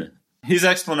thin." His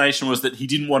explanation was that he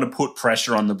didn't want to put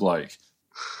pressure on the bloke.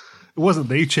 It wasn't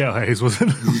the Chow Hayes, was it?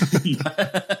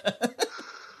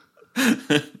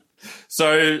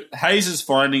 So Hayes'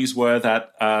 findings were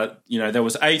that, there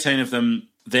was 18 of them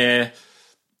there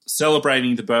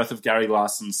celebrating the birth of Gary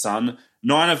Larson's son.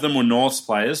 9 of them were Norths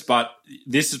players, but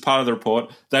this is part of the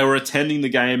report. They were attending the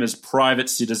game as private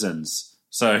citizens.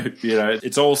 So,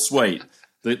 it's all sweet.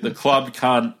 The club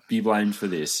can't be blamed for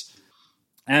this.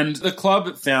 And the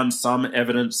club found some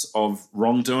evidence of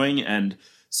wrongdoing and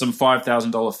some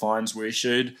 $5,000 fines were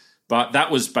issued, but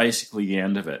that was basically the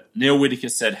end of it. Neil Whittaker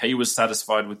said he was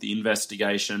satisfied with the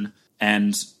investigation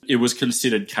and it was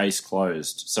considered case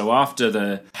closed. So after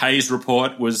the Hayes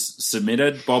report was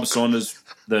submitted, Bob Saunders,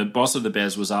 the boss of the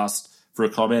Bears, was asked for a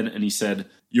comment and he said,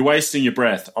 "You're wasting your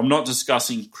breath. I'm not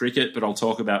discussing cricket, but I'll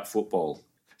talk about football."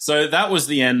 So that was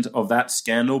the end of that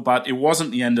scandal, but it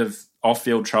wasn't the end of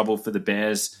off-field trouble for the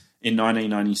Bears in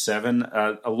 1997.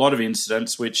 A lot of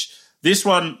incidents, which this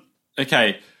one,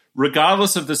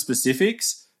 regardless of the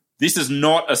specifics, this is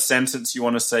not a sentence you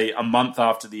want to see a month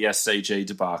after the SCG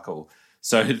debacle.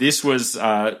 So this was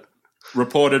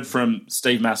reported from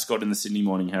Steve Mascott in the Sydney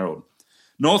Morning Herald.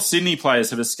 North Sydney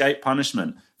players have escaped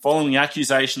punishment following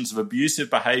accusations of abusive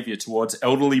behaviour towards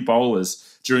elderly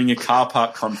bowlers during a car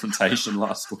park confrontation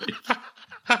last week.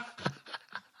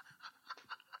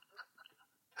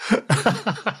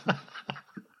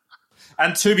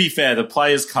 And to be fair, the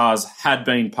players' cars had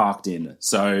been parked in.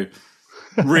 So,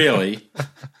 really,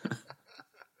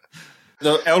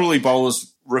 the elderly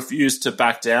bowlers refused to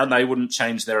back down. They wouldn't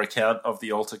change their account of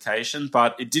the altercation,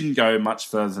 but it didn't go much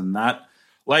further than that.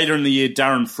 Later in the year,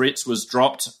 Darren Fritz was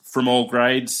dropped from all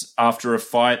grades after a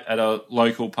fight at a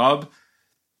local pub,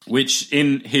 which,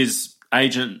 in his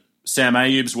agent Sam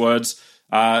Ayoub's words,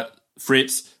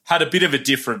 Fritz had a bit of a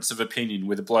difference of opinion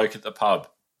with a bloke at the pub.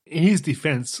 In his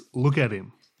defence, look at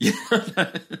him. Yeah.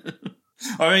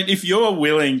 I mean, if you're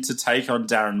willing to take on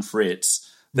Darren Fritz,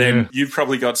 then you've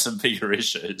probably got some bigger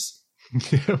issues.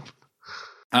 Yep.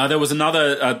 There was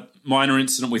another minor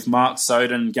incident with Mark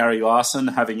Soden and Gary Larson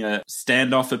having a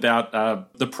standoff about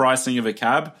the pricing of a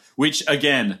cab, which,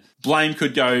 again, blame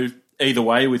could go either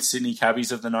way with Sydney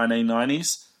cabbies of the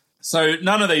 1990s. So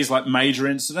none of these major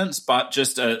incidents, but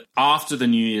just after the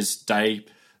New Year's Day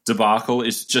debacle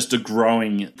is just a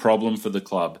growing problem for the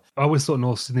club. I always thought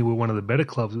North Sydney were one of the better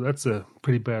clubs. That's a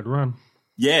pretty bad run.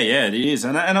 Yeah, it is.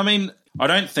 And I mean, I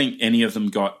don't think any of them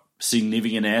got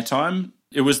significant airtime.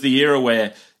 It was the era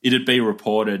where it'd be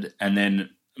reported and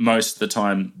then most of the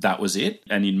time that was it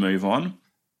and you'd move on.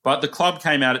 But the club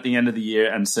came out at the end of the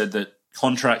year and said that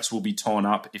contracts will be torn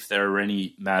up if there are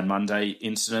any Mad Monday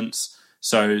incidents.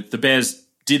 So the Bears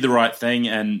did the right thing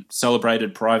and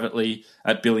celebrated privately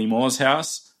at Billy Moore's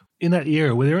house. In that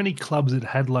era, were there any clubs that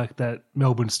had like that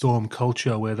Melbourne Storm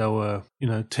culture where they were,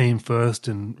 team first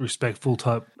and respectful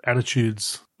type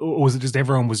attitudes? Or was it just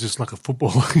everyone was just like a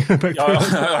footballer?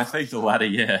 I think the latter,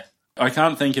 yeah. I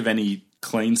can't think of any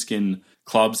clean skin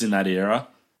clubs in that era.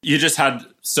 You just had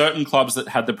certain clubs that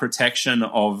had the protection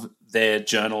of their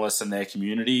journalists and their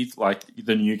community, like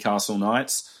the Newcastle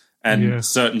Knights, and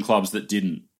certain clubs that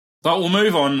didn't. But we'll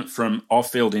move on from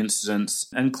off-field incidents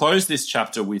and close this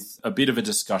chapter with a bit of a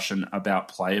discussion about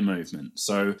player movement.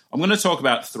 So I'm going to talk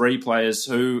about 3 players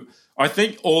who I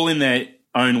think all in their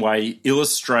own way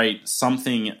illustrate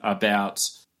something about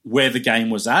where the game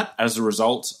was at as a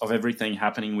result of everything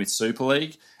happening with Super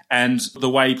League and the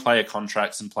way player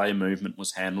contracts and player movement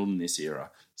was handled in this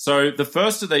era. So the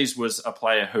first of these was a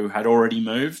player who had already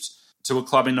moved to a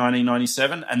club in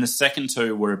 1997, and the second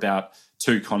 2 were about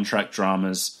 2 contract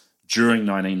dramas during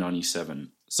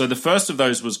 1997. So the first of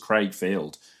those was Craig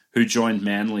Field, who joined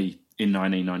Manly in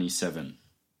 1997.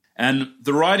 And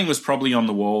the writing was probably on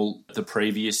the wall the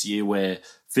previous year where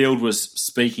Field was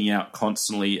speaking out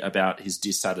constantly about his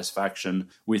dissatisfaction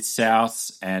with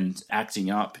Souths and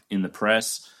acting up in the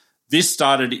press. This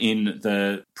started in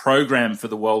the program for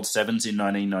the World Sevens in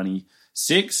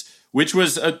 1996, which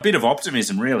was a bit of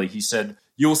optimism, really. He said,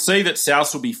 "You'll see that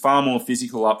Souths will be far more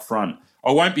physical up front.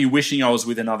 I won't be wishing I was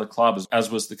with another club,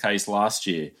 as was the case last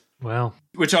year." Wow.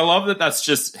 Which I love that that's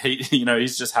just,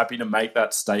 he's just happy to make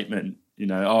that statement.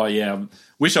 Oh yeah,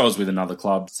 wish I was with another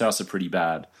club. Souths are pretty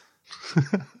bad.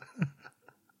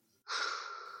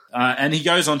 And he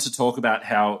goes on to talk about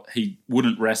how he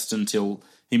wouldn't rest until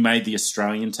he made the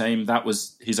Australian team. That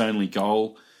was his only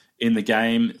goal in the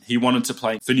game. He wanted to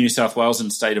play for New South Wales in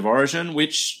State of Origin,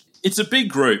 which it's a big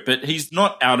group, but he's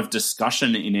not out of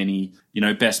discussion in any,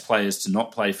 best players to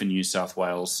not play for New South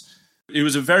Wales. He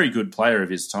was a very good player of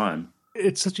his time.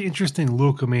 It's such an interesting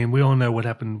look. I mean, we all know what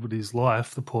happened with his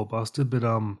life, the poor bastard, but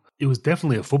it was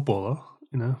definitely a footballer.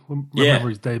 Remember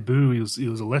his debut, he was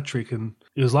electric, and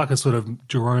he was like a sort of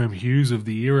Jerome Hughes of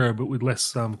the era, but with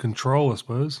less control, I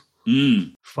suppose.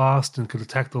 Fast and could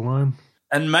attack the line.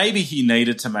 And maybe he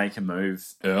needed to make a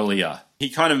move earlier. He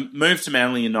kind of moved to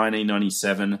Manly in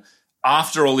 1997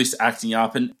 after all this acting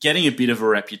up and getting a bit of a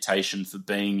reputation for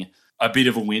being a bit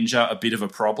of a whinger, a bit of a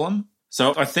problem.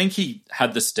 So I think he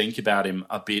had the stink about him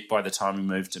a bit by the time he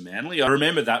moved to Manly. I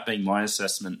remember that being my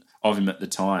assessment of him at the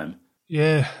time.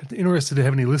 Yeah, interested to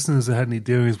have any listeners that had any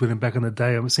dealings with him back in the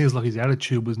day. It seems like his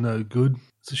attitude was no good.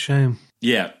 It's a shame.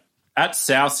 Yeah. At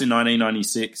Souths in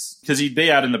 1996, because he'd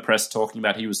be out in the press talking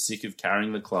about he was sick of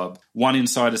carrying the club, one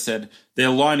insider said, "They're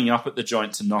lining up at the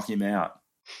joint to knock him out."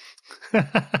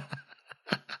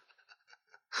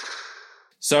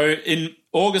 So in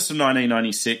August of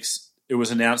 1996, it was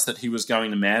announced that he was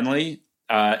going to Manly,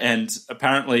 and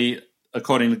apparently,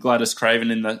 according to Gladys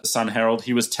Craven in the Sun Herald,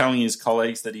 he was telling his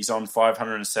colleagues that he's on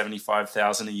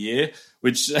 $575,000 a year,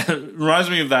 which reminds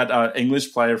me of that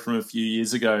English player from a few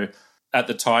years ago at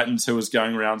the Titans who was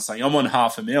going around saying, "I'm on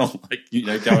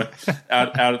 $500,000, going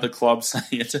out of the club saying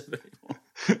it to people.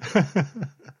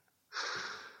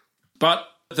 But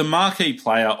the marquee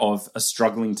player of a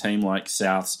struggling team like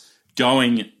Souths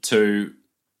going to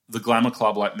the glamour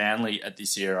club like Manly at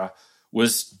this era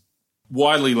was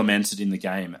widely lamented in the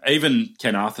game. Even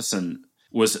Ken Arthurson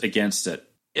was against it.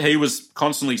 He was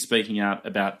constantly speaking out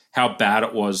about how bad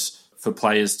it was for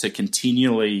players to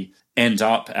continually end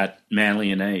up at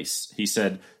Manly and East. He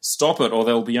said, "Stop it or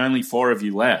there'll be only 4 of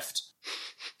you left."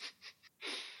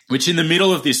 Which in the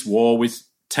middle of this war with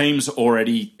teams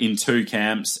already in 2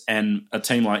 camps and a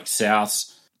team like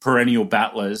South's perennial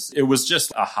battlers, it was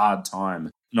just a hard time.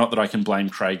 Not that I can blame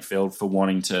Craig Field for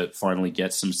wanting to finally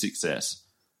get some success.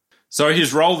 So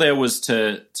his role there was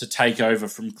to take over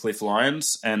from Cliff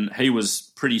Lyons, and he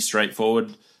was pretty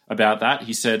straightforward about that.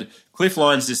 He said, "Cliff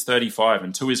Lyons is 35,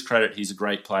 and to his credit, he's a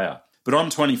great player. But I'm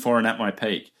 24 and at my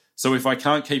peak. So if I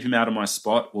can't keep him out of my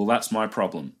spot, well, that's my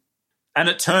problem." And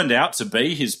it turned out to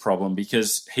be his problem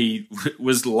because he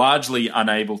was largely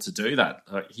unable to do that.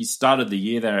 He started the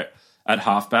year there at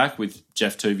halfback with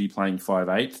Jeff Tuvey playing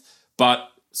 5'8", but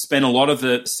spent a lot of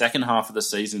the second half of the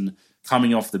season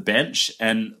coming off the bench.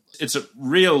 And it's a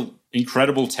real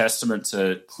incredible testament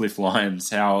to Cliff Lyons,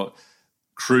 how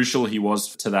crucial he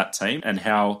was to that team and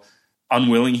how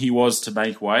unwilling he was to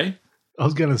make way. I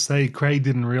was going to say, Craig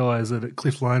didn't realise that at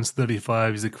Cliff Lyons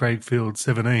 35, he's a Craig Field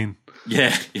 17.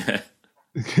 Yeah.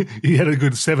 He had a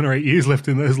good 7 or 8 years left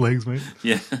in those legs, mate.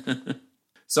 Yeah.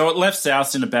 So it left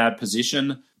Souths in a bad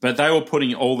position, but they were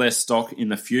putting all their stock in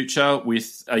the future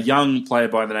with a young player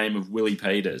by the name of Willie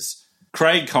Peters.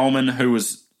 Craig Coleman, who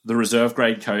was the reserve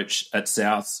grade coach at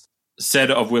Souths, said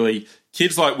of Willie,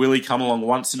 "Kids like Willie come along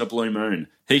once in a blue moon.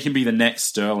 He can be the next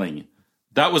Sterling."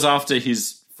 That was after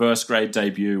his first grade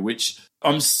debut, which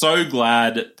I'm so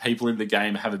glad people in the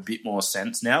game have a bit more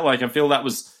sense now. Like, I feel that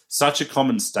was such a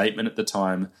common statement at the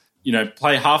time. You know,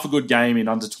 play half a good game in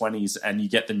under 20s and you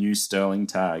get the new Sterling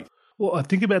tag. Well, I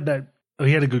think about that.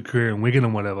 He had a good career in Wigan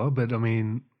and whatever, but I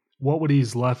mean, what would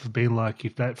his life have been like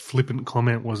if that flippant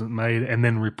comment wasn't made and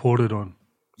then reported on?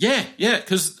 Yeah,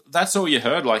 because that's all you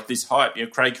heard, like this hype. You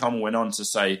know, Craig Coleman went on to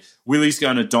say, Willie's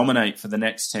going to dominate for the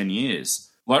next 10 years.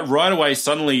 Like right away,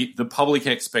 suddenly the public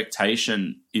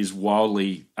expectation is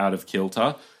wildly out of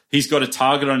kilter. He's got a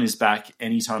target on his back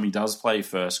anytime he does play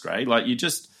first grade. Like, you're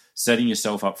just setting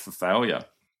yourself up for failure.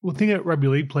 Well, think about rugby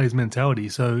league players' mentality.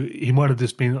 So he might have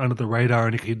just been under the radar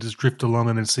and he could just drift along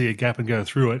and then see a gap and go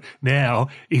through it. Now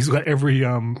he's got every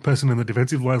person in the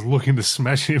defensive line looking to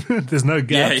smash him. There's no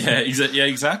gap. Yeah,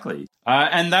 exactly.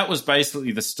 And that was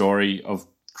basically the story of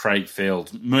Craig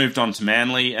Field. Moved on to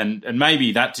Manly, and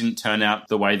maybe that didn't turn out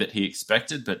the way that he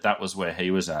expected, but that was where he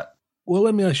was at. Well,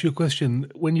 let me ask you a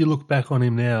question. When you look back on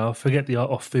him now, forget the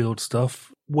off-field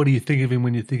stuff, what do you think of him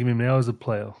when you think of him now as a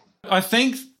player? I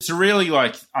think it's a really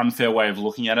unfair way of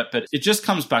looking at it, but it just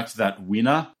comes back to that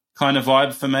winner kind of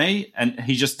vibe for me, and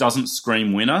he just doesn't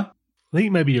scream winner. I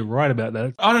think maybe you're right about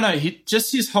that. I don't know,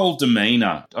 just his whole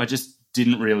demeanour, I just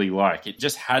didn't really like. It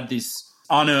just had this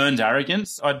unearned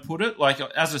arrogance, I'd put it. Like,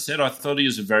 as I said, I thought he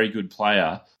was a very good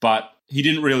player, but he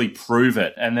didn't really prove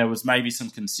it, and there was maybe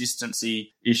some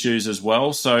consistency issues as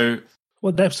well. So,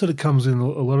 well, that sort of comes in a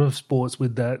lot of sports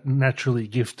with that naturally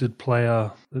gifted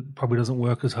player that probably doesn't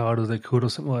work as hard as they could or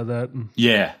something like that. And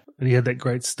he had that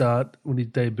great start when he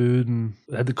debuted and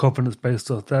had the confidence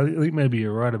based off that. I think maybe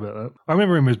you're right about that. I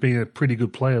remember him as being a pretty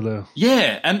good player, though.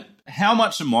 Yeah, and how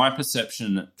much of my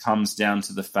perception comes down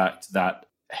to the fact that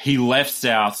he left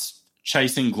Souths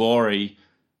chasing glory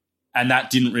and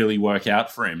that didn't really work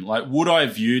out for him. Like, would I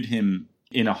have viewed him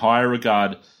in a higher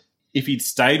regard if he'd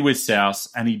stayed with Souths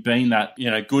and he'd been that,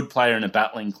 good player in a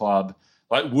battling club?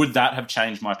 Like, would that have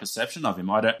changed my perception of him?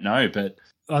 I don't know, but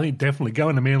I think definitely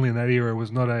going to Manly in that era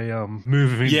was not a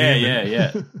move of endearment.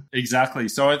 Yeah, exactly.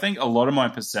 So I think a lot of my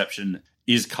perception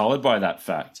is coloured by that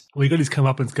fact. Well, he got his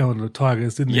comeuppance going to the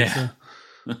Tigers, didn't he? Yeah.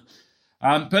 So.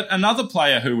 But another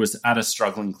player who was at a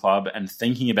struggling club and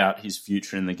thinking about his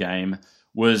future in the game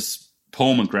was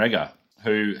Paul McGregor,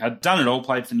 who had done it all,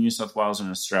 played for New South Wales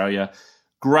and Australia.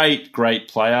 Great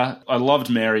player. I loved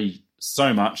Mary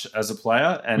so much as a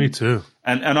player. And, me too.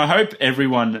 And I hope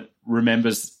everyone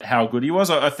remembers how good he was.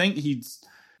 I think he's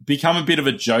become a bit of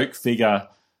a joke figure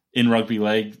in rugby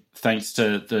league thanks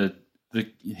to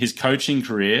his coaching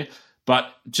career,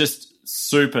 but just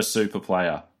super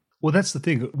player. Well, that's the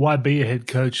thing. Why be a head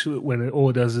coach when all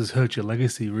it does is hurt your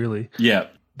legacy, really? Yeah.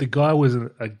 The guy was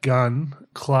a gun,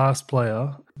 class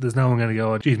player. There's no one going to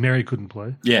go, oh, geez, Mary couldn't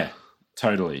play. Yeah,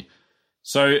 totally.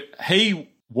 So he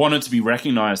wanted to be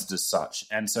recognised as such.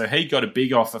 And so he got a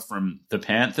big offer from the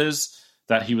Panthers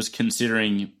that he was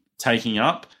considering taking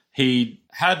up. He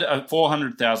had a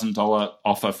 $400,000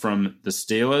 offer from the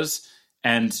Steelers,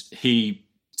 and he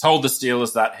told the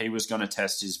Steelers that he was going to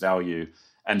test his value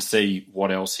and see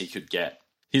what else he could get.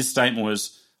 His statement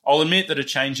was, "I'll admit that a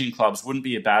change in clubs wouldn't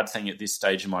be a bad thing at this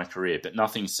stage of my career, but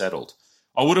nothing's settled.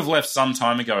 I would have left some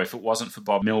time ago if it wasn't for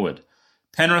Bob Millward.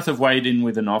 Penrith have weighed in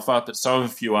with an offer, but so have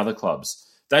a few other clubs.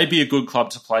 They'd be a good club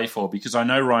to play for because I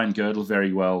know Ryan Girdle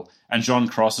very well, and John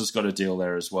Cross has got a deal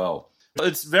there as well."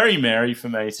 It's very Mary for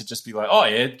me to just be like, oh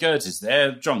yeah, Girds is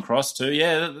there, John Cross too,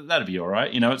 yeah, that'd be all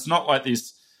right. It's not like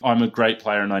this, I'm a great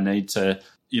player and I need to,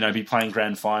 be playing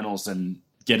grand finals and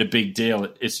get a big deal.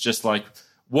 It's just like,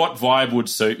 what vibe would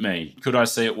suit me? Could I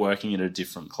see it working at a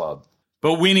different club?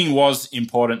 But winning was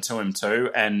important to him too,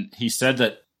 and he said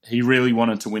that he really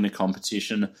wanted to win a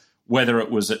competition, whether it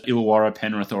was at Illawarra,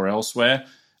 Penrith or elsewhere.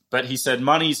 But he said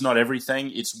money's not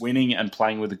everything, it's winning and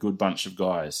playing with a good bunch of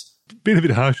guys. Been a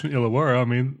bit harsh on Illawarra. I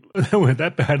mean, they weren't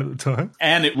that bad at the time.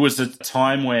 And it was a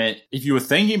time where, if you were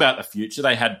thinking about the future,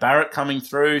 they had Barrett coming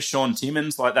through, Sean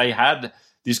Timmins, like they had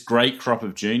this great crop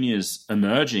of juniors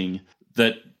emerging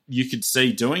that, you could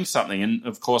see doing something. And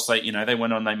of course, they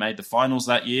went on, they made the finals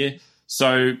that year.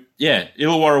 So yeah,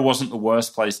 Illawarra wasn't the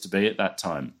worst place to be at that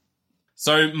time.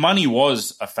 So money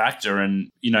was a factor, and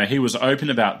he was open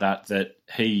about that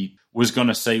he was going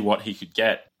to see what he could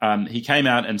get. He came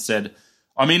out and said,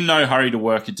 "I'm in no hurry to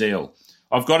work a deal.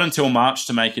 I've got until March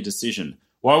to make a decision.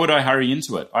 Why would I hurry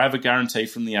into it? I have a guarantee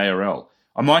from the ARL.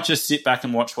 I might just sit back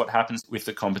and watch what happens with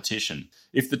the competition.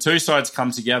 If the two sides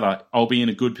come together, I'll be in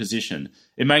a good position.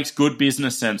 It makes good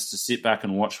business sense to sit back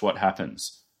and watch what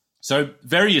happens." So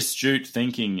very astute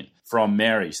thinking from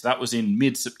Mary. So that was in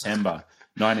mid-September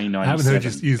 1997. I haven't heard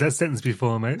you use that sentence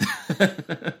before, mate.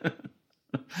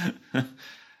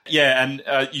 Yeah, and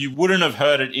you wouldn't have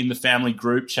heard it in the family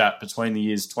group chat between the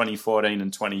years 2014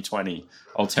 and 2020.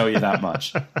 I'll tell you that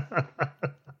much.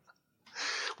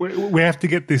 We have to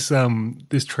get this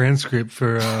this transcript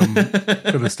for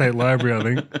the State Library, I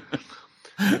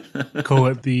think. Call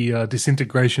it the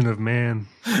disintegration of man.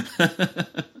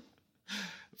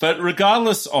 But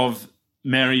regardless of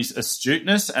Mary's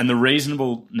astuteness and the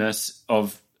reasonableness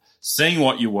of seeing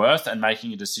what you're worth and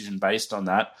making a decision based on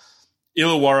that,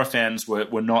 Illawarra fans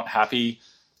were not happy.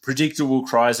 Predictable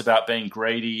cries about being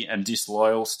greedy and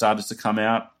disloyal started to come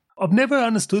out. I've never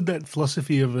understood that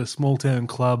philosophy of a small-town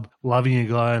club loving a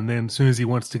guy and then as soon as he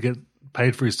wants to get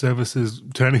paid for his services,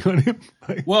 turning on him.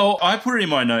 Well, I put it in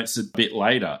my notes a bit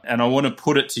later, and I want to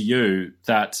put it to you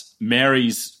that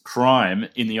Mary's crime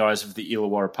in the eyes of the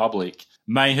Illawarra public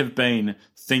may have been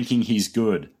thinking he's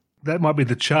good. That might be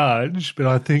the charge, but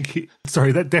I think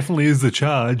that definitely is the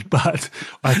charge, but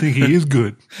I think he is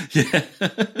good. Yeah.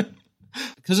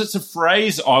 Because it's a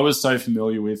phrase I was so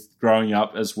familiar with growing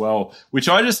up as well, which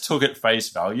I just took at face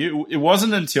value. It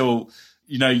wasn't until,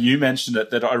 you mentioned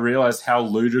it that I realized how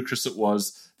ludicrous it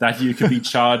was that you could be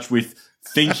charged with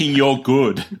thinking you're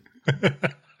good.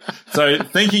 So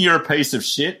thinking you're a piece of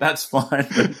shit, that's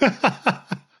fine.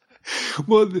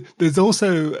 Well, there's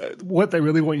also what they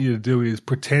really want you to do is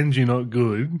pretend you're not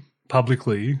good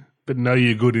publicly, but know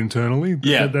you're good internally.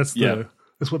 Yeah, that's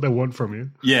what they want from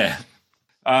you. Yeah.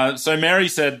 So Mary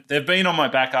said, "They've been on my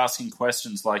back asking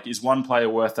questions like, is one player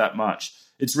worth that much?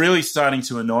 It's really starting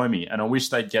to annoy me, and I wish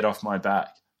they'd get off my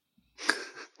back."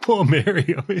 Poor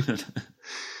Mary. I mean,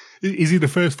 is he the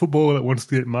first footballer that wants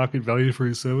to get market value for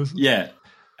his services? Yeah.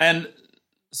 And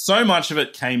so much of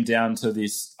it came down to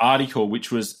this article,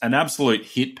 which was an absolute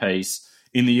hit piece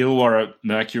in the Illawarra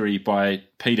Mercury by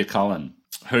Peter Cullen,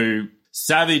 who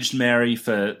savaged Mary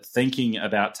for thinking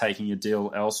about taking a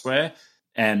deal elsewhere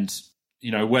and,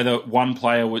 whether one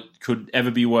player could ever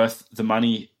be worth the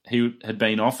money he had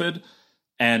been offered,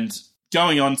 and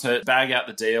going on to bag out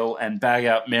the deal and bag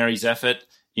out Mary's effort.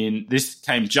 This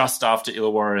came just after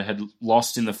Illawarra had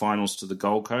lost in the finals to the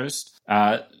Gold Coast.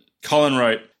 Colin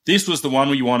wrote, "This was the one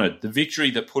we wanted, the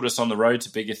victory that put us on the road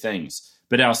to bigger things.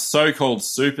 But our so-called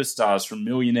superstars from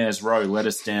Millionaires Row let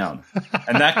us down.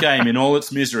 And that game, in all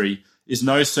its misery, is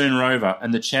no sooner over,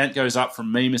 and the chant goes up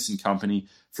from Mimas and company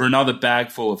for another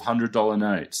bag full of $100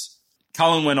 notes."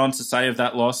 Cullen went on to say of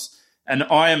that loss, "And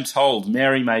I am told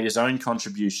Mary made his own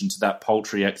contribution to that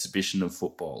paltry exhibition of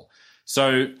football."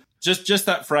 So just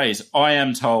that phrase, "I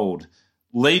am told,"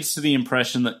 leads to the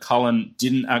impression that Cullen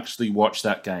didn't actually watch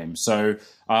that game. So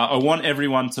I want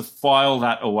everyone to file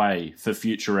that away for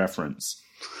future reference.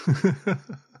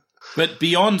 But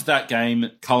beyond that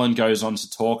game, Cullen goes on to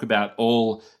talk about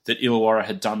all that Illawarra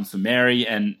had done for Mary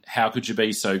and how could you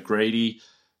be so greedy,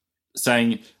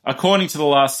 saying, "According to the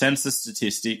last census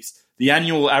statistics, the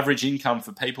annual average income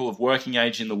for people of working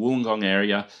age in the Wollongong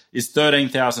area is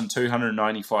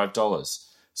 $13,295.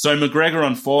 So McGregor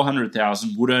on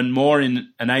 400,000 would earn more in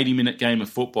an 80-minute game of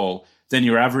football than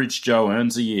your average Joe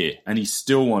earns a year, and he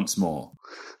still wants more."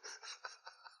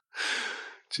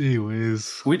 Gee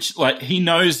whiz. Which, he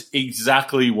knows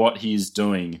exactly what he's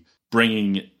doing,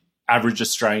 bringing average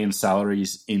Australian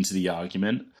salaries into the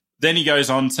argument. Then he goes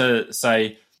on to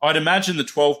say, "I'd imagine the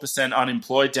 12%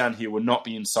 unemployed down here would not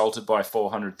be insulted by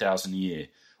 400,000 a year,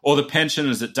 or the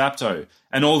pensioners at Dapto,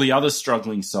 and all the other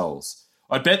struggling souls.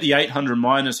 I bet the 800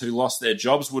 miners who lost their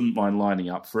jobs wouldn't mind lining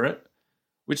up for it."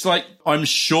 Which, I'm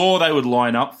sure they would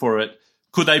line up for it.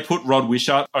 Could they put Rod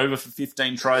Wishart over for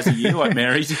 15 tries a year like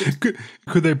Mary did?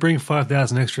 Could they bring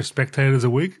 5,000 extra spectators a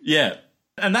week? Yeah.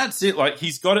 And that's it.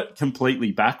 He's got it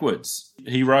completely backwards.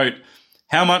 He wrote,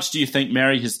 "How much do you think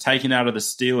Mary has taken out of the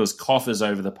Steelers' coffers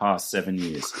over the past 7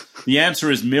 years? The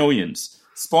answer is millions.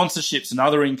 Sponsorships and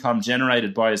other income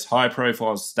generated by his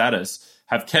high-profile status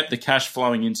have kept the cash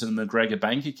flowing into the McGregor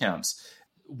bank accounts.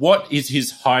 What is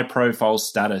his high-profile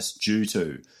status due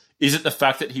to? Is it the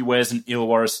fact that he wears an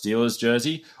Illawarra Steelers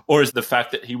jersey, or is it the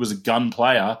fact that he was a gun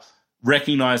player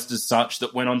recognised as such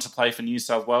that went on to play for New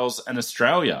South Wales and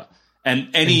Australia.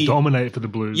 And dominate for the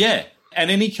Blues. Yeah.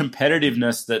 And any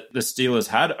competitiveness that the Steelers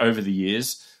had over the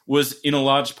years was in a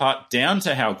large part down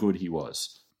to how good he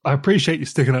was. I appreciate you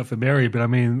sticking up for Mary, but I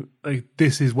mean, like,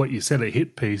 this is what you said, a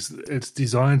hit piece. It's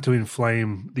designed to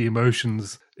inflame the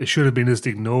emotions. It should have been just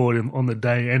ignored on the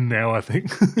day and now, I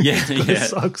think. Yeah, It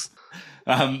sucks.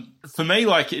 For me,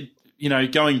 like,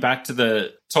 going back to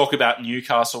the talk about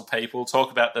Newcastle people,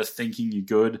 talk about the thinking you're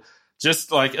good,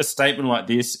 just like a statement like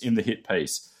this in the hit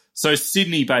piece. So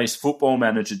Sydney-based football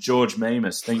manager George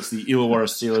Mimas thinks the Illawarra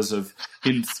Steelers have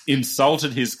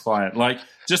insulted his client. Like,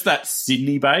 just that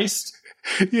Sydney-based.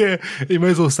 Yeah, you may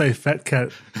as well say Fat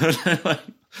Cat. Like,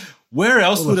 where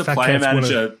else would a player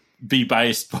manager be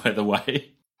based, by the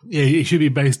way? Yeah, he should be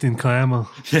based in Kiama.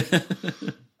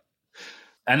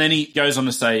 And then he goes on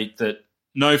to say that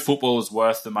no football is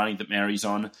worth the money that Mary's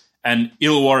on, and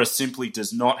Illawarra simply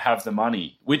does not have the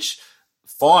money, which...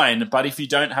 fine, but if you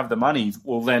don't have the money,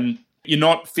 well, then you're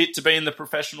not fit to be in the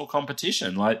professional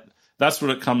competition. Like, that's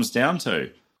what it comes down to.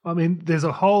 I mean, there's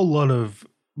a whole lot of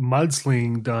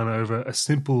mudslinging done over a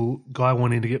simple guy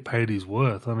wanting to get paid his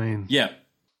worth. I mean... Yeah.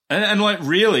 And like,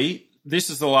 really,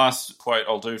 this is the last quote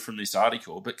I'll do from this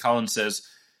article, but Cullen says,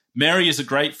 Mary is a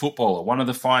great footballer, one of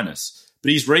the finest,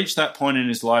 but he's reached that point in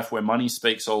his life where money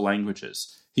speaks all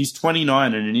languages. He's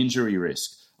 29 and an injury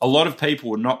risk. A lot of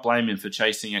people would not blame him for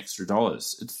chasing extra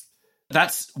dollars.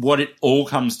 That's what it all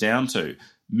comes down to.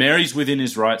 Mary's within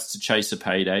his rights to chase a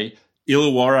payday.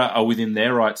 Illawarra are within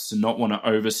their rights to not want to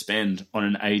overspend on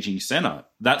an aging centre.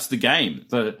 That's the game.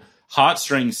 The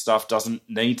heartstrings stuff doesn't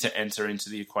need to enter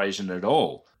into the equation at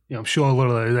all. Yeah, I'm sure a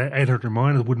lot of those 800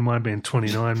 miners wouldn't mind being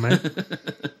 29, mate.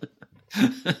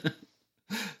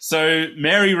 So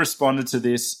Mary responded to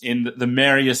this in the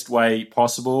merriest way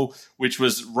possible, which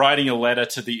was writing a letter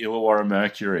to the Illawarra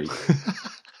Mercury.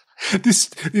 This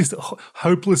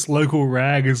hopeless local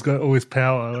rag has got all this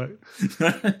power.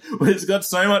 Well, it's got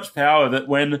so much power that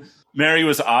when Mary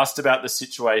was asked about the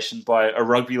situation by a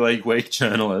Rugby League Week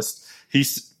journalist, he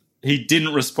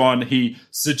didn't respond. He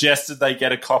suggested they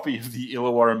get a copy of the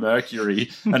Illawarra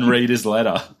Mercury and read his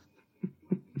letter.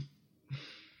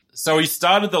 So he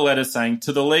started the letter saying,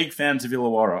 to the league fans of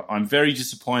Illawarra, I'm very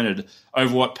disappointed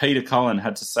over what Peter Cullen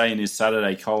had to say in his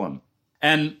Saturday column.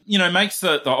 And, makes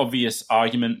the obvious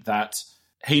argument that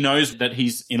he knows that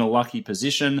he's in a lucky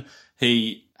position.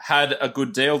 He had a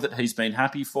good deal that he's been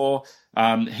happy for.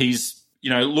 He's,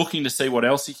 looking to see what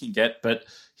else he can get, but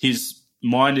his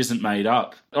mind isn't made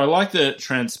up. I like the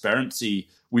transparency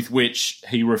with which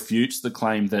he refutes the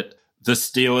claim that the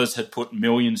Steelers had put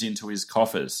millions into his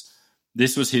coffers.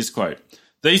 This was his quote.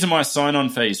 These are my sign-on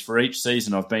fees for each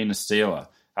season I've been a Steeler,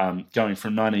 going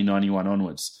from 1991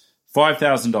 onwards.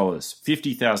 $5,000,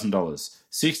 $50,000,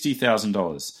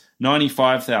 $60,000,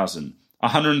 $95,000,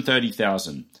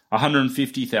 $130,000,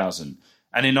 $150,000,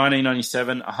 and in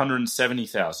 1997,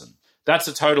 $170,000. That's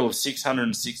a total of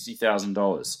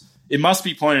 $660,000. It must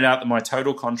be pointed out that my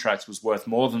total contract was worth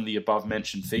more than the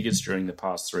above-mentioned figures during the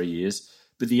past 3 years,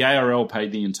 but the ARL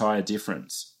paid the entire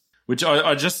difference. Which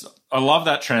I love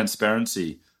that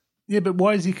transparency. Yeah, but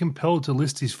why is he compelled to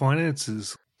list his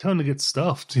finances? Tell him to get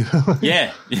stuffed,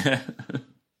 Yeah.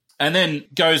 And then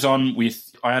goes on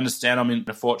with, I understand I'm in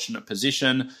a fortunate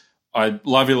position. I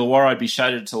love Illawarra. I'd be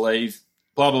shattered to leave,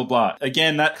 blah, blah, blah.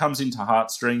 Again, that comes into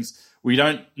heartstrings. We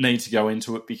don't need to go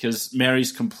into it because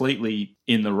Mary's completely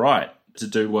in the right to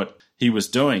do what he was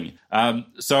doing.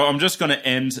 So I'm just going to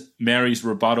end Mary's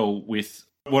rebuttal with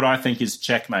what I think is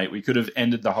checkmate. We could have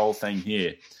ended the whole thing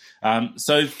here.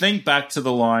 So think back to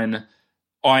the line,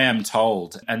 I am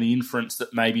told, and the inference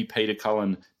that maybe Peter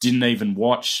Cullen didn't even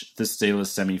watch the Steelers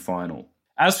semi-final.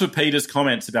 As for Peter's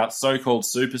comments about so-called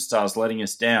superstars letting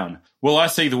us down, well, I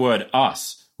see the word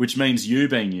us, which means you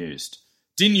being used.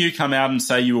 Didn't you come out and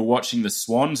say you were watching the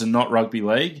Swans and not Rugby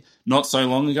League not so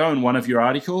long ago in one of your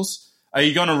articles? Are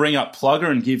you going to ring up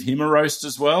Plugger and give him a roast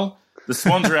as well? The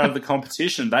Swans are out of the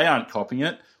competition. They aren't copying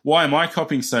it. Why am I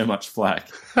copying so much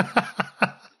flack?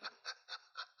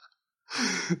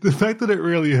 The fact that it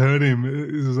really hurt him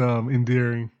is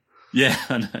endearing. Yeah,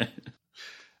 I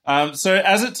know. So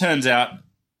as it turns out,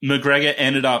 McGregor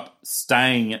ended up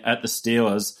staying at the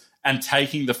Steelers and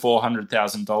taking the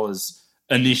 $400,000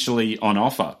 initially on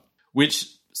offer,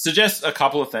 which suggests a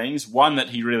couple of things. One, that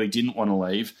he really didn't want to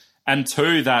leave, and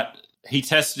two, that he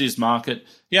tested his market.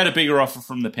 He had a bigger offer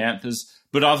from the Panthers,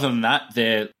 but other than that,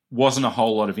 there wasn't a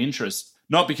whole lot of interest,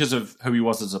 not because of who he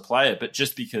was as a player, but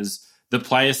just because the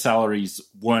player salaries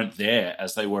weren't there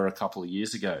as they were a couple of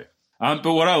years ago.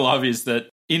 But what I love is that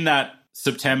in that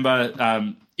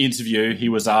September interview, he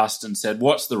was asked and said,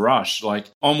 what's the rush?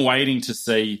 Like, I'm waiting to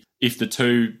see if the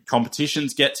two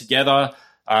competitions get together,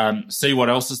 see what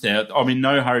else is there. I'm in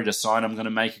no hurry to sign. I'm going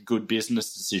to make a good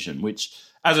business decision, which,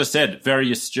 as I said,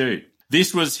 very astute.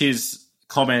 This was his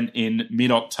comment in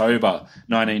mid-October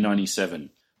 1997.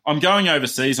 I'm going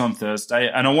overseas on Thursday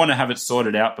and I want to have it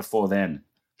sorted out before then.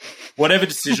 Whatever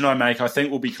decision I make, I think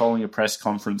we'll be calling a press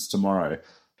conference tomorrow.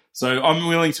 So I'm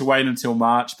willing to wait until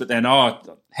March, but then,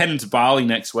 heading to Bali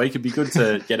next week. It'd be good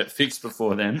to get it fixed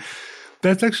before then.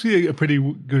 That's actually a pretty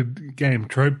good game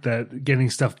trope, that getting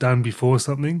stuff done before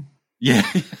something. Yeah.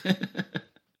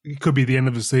 It could be the end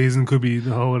of the season, could be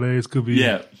the holidays, could be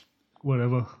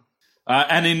whatever.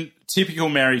 And in typical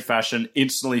Mary fashion,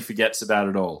 instantly forgets about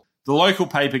it all. The local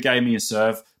paper gave me a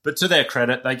serve, but to their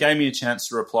credit, they gave me a chance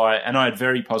to reply, and I had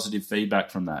very positive feedback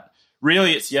from that.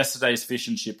 Really, it's yesterday's fish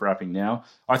and chip wrapping now.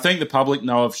 I think the public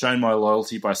know I've shown my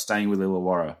loyalty by staying with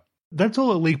Illawarra. That's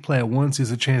all a league player wants,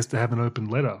 is a chance to have an open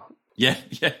letter. Yeah.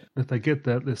 If they get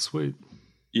that, they're sweet.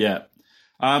 Yeah.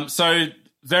 So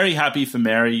very happy for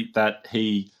Mary that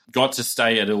he got to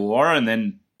stay at Illawarra and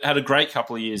then had a great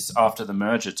couple of years after the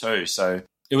merger too. So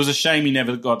it was a shame he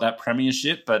never got that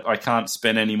premiership, but I can't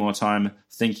spend any more time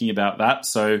thinking about that.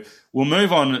 So we'll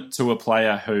move on to a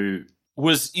player who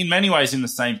was in many ways in the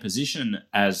same position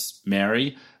as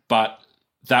Mary, but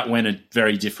that went a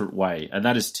very different way. And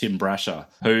that is Tim Brasher,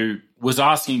 who was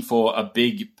asking for a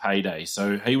big payday.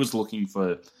 So he was looking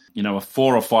for, a $4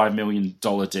 or $5 million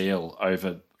deal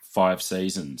over 5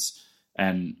 seasons.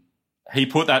 And he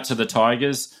put that to the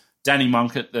Tigers. Danny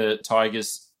Munkett, the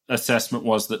Tigers' assessment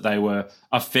was that they were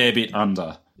a fair bit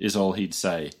under, is all he'd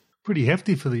say. Pretty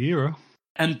hefty for the era.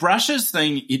 And Brasher's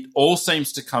thing, it all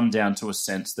seems to come down to a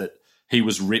sense that he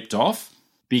was ripped off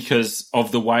because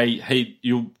of the way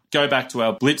you'll go back to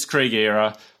our Blitzkrieg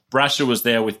era. Brasher was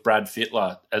there with Brad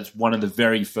Fittler as one of the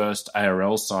very first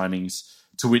ARL signings,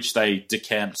 to which they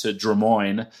decamped to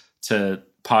Drummoyne to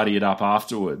party it up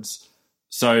afterwards.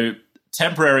 So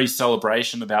temporary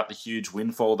celebration about the huge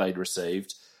windfall they'd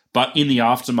received. But in the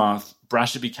aftermath,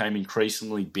 Brasher became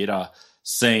increasingly bitter,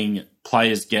 seeing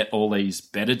players get all these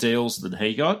better deals than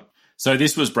he got. So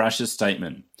this was Brasher's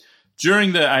statement.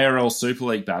 During the ARL Super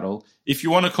League battle, if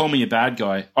you want to call me a bad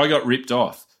guy, I got ripped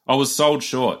off. I was sold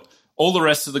short. All the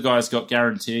rest of the guys got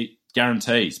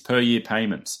guarantees, per-year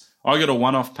payments. I got a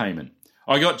one-off payment.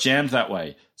 I got jammed that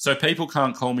way, so people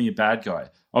can't call me a bad guy.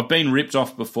 I've been ripped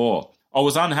off before. I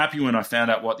was unhappy when I found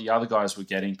out what the other guys were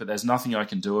getting, but there's nothing I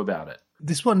can do about it.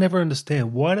 This is what I never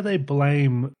understand. Why do they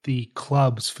blame the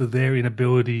clubs for their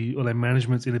inability or their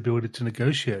management's inability to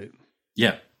negotiate?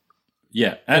 Yeah.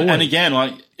 And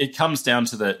again, it comes down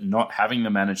to the not having the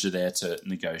manager there to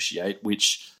negotiate,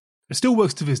 which... It still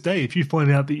works to this day. If you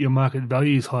find out that your market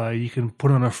value is high, you can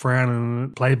put on a frown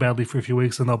and play badly for a few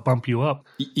weeks and they'll bump you up.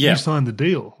 Yeah. You signed the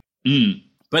deal.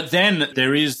 But then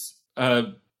there is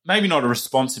maybe not a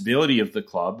responsibility of the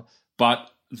club,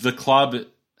 but the club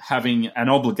having an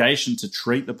obligation to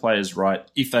treat the players right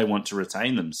if they want to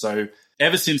retain them. So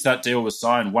ever since that deal was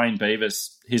signed, Wayne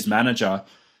Beavis, his manager,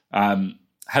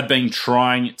 had been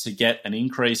trying to get an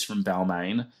increase from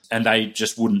Balmain and they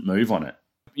just wouldn't move on it.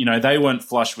 They weren't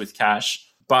flush with cash,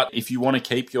 but if you want to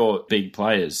keep your big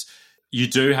players, you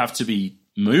do have to be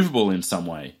movable in some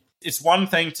way. It's one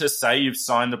thing to say you've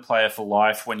signed a player for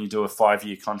life when you do a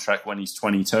 5-year contract when he's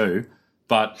 22,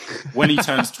 but when he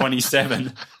turns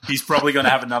 27, he's probably going to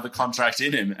have another contract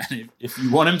in him. And if you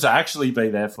want him to actually be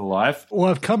there for life... Well,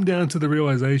 I've come down to the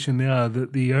realization now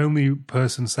that the only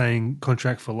person saying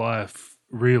contract for life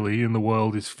really in the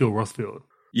world is Phil Rothfield.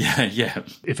 Yeah.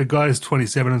 If a guy is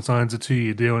 27 and signs a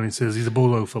 2-year deal and he says he's a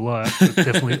Bulldog for life,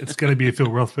 it's going to be a Phil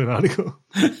Rothfield article.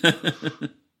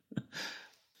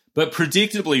 But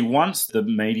predictably, once the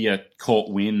media caught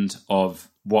wind of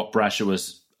what Brasher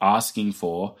was asking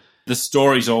for, the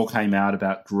stories all came out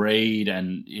about greed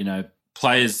and,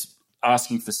 players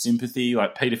asking for sympathy.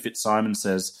 Like Peter Fitzsimon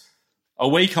says, a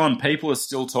week on, people are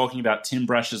still talking about Tim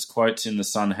Brasher's quotes in the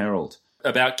Sun Herald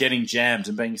about getting jammed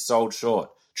and being sold short.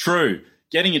 True.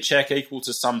 Getting a cheque equal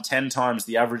to some 10 times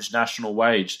the average national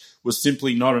wage was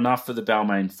simply not enough for the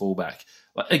Balmain fullback.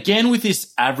 Again, with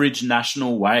this average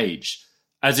national wage,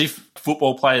 as if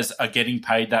football players are getting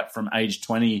paid that from age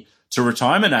 20 to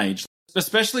retirement age,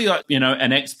 especially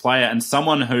an ex-player and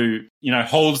someone who,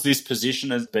 holds this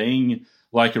position as being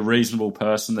like a reasonable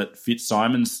person that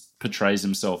Fitzsimons portrays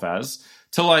himself as,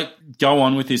 to go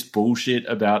on with this bullshit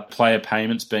about player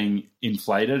payments being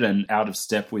inflated and out of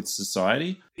step with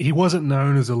society. He wasn't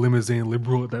known as a limousine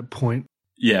liberal at that point.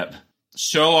 Yeah.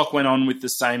 Sherlock went on with the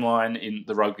same line in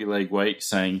the Rugby League Week,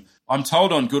 saying, "I'm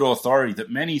told on good authority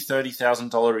that many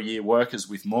 $30,000 a year workers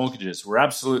with mortgages were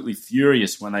absolutely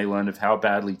furious when they learned of how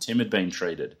badly Tim had been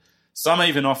treated. Some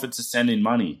even offered to send in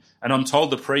money, and I'm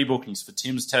told the pre-bookings for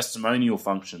Tim's testimonial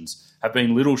functions have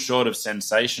been little short of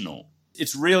sensational."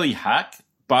 It's really hack,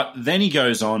 but then he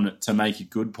goes on to make a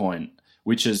good point,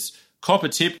 which is, "Cop a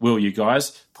tip, will you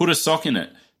guys? Put a sock in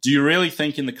it. Do you really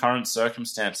think in the current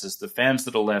circumstances the fans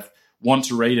that are left want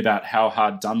to read about how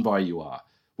hard done by you are?"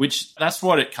 Which, that's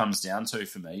what it comes down to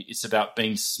for me. It's about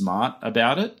being smart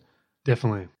about it.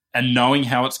 Definitely. And knowing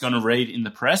how it's going to read in the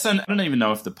press. And I don't even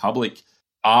know if the public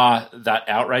are that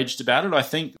outraged about it. I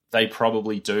think they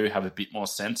probably do have a bit more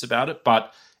sense about it.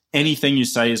 But anything you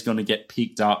say is going to get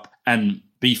picked up and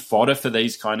be fodder for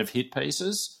these kind of hit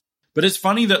pieces. But it's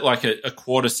funny that like a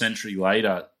quarter century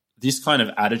later, this kind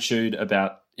of attitude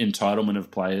about entitlement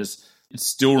of players, it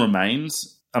still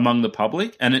remains among the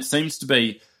public. And it seems to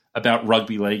be about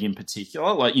rugby league in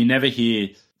particular. Like you never hear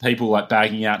people like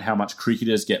bagging out how much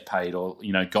cricketers get paid or,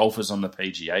 you know, golfers on the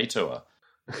PGA Tour.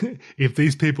 If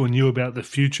these people knew about the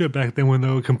future back then when they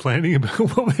were complaining about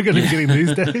what we're going to be getting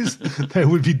these days, they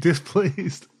would be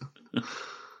displeased.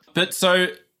 But so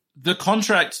the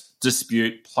contract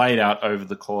dispute played out over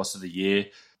the course of the year.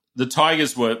 The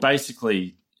Tigers were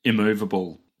basically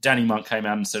immovable. Danny Monk came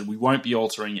out and said, "We won't be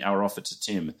altering our offer to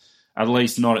Tim, at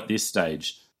least not at this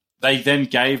stage." They then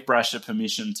gave Brasher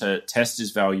permission to test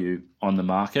his value on the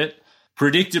market.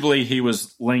 Predictably, he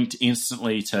was linked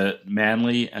instantly to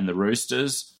Manly and the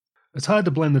Roosters. It's hard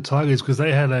to blame the Tigers because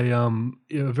they had a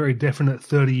very definite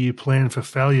 30-year plan for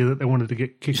failure that they wanted to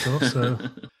get kicked off. So,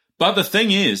 but the thing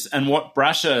is, and what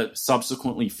Brasher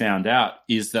subsequently found out,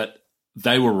 is that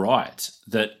they were right,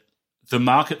 that the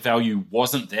market value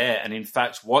wasn't there. And in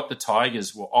fact, what the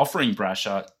Tigers were offering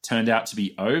Brasher turned out to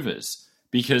be overs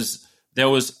because there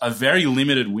was a very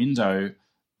limited window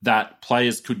that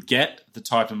players could get the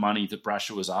type of money that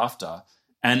Brasher was after,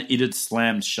 and it had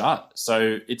slammed shut.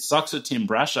 So it sucks for Tim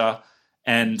Brasher,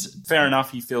 and fair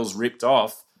enough, he feels ripped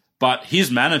off, but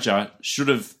his manager should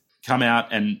have come out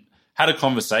and had a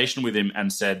conversation with him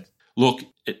and said, "Look,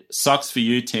 it sucks for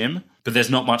you, Tim, but there's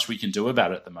not much we can do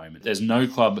about it at the moment. There's no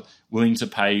club willing to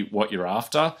pay what you're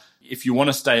after. If you want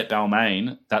to stay at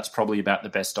Balmain, that's probably about the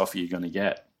best offer you're going to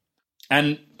get."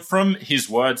 And from his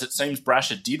words, it seems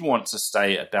Brasher did want to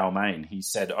stay at Balmain. He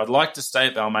said, "I'd like to stay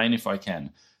at Balmain if I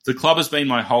can. The club has been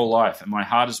my whole life and my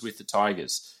heart is with the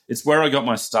Tigers. It's where I got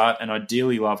my start and I'd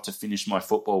dearly love to finish my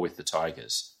football with the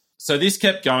Tigers." So this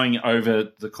kept going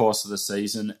over the course of the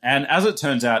season. And as it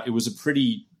turns out, it was a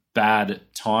pretty bad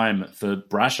time for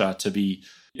Brasher to be,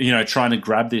 trying to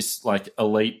grab this like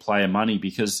elite player money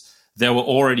because there were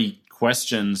already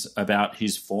questions about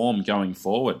his form going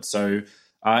forward. So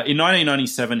in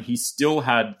 1997, he still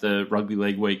had the Rugby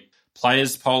League Week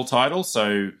Players Poll title,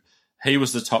 so he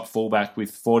was the top fullback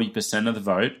with 40% of the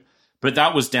vote, but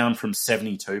that was down from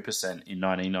 72% in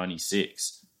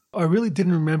 1996. I really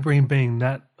didn't remember him being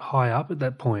that high up at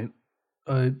that point.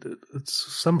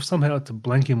 Somehow it's a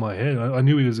blank in my head. I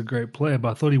knew he was a great player,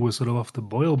 but I thought he was sort of off the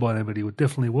boil by then, but he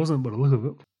definitely wasn't by the look of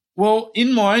it. Well,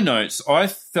 in my notes, I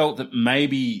felt that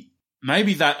maybe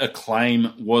that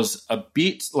acclaim was a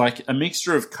bit like a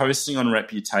mixture of coasting on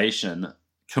reputation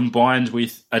combined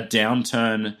with a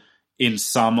downturn in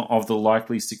some of the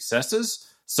likely successes.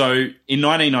 So in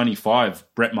 1995,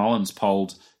 Brett Mullins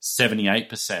polled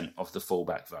 78% of the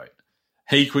fullback vote.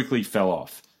 He quickly fell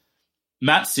off.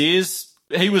 Matt Sears,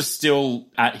 he was still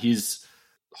at his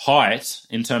height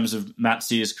in terms of Matt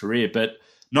Sears' career, but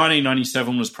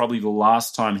 1997 was probably the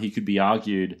last time he could be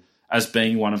argued as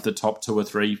being one of the top two or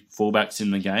three fullbacks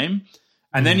in the game.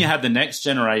 And then you had the next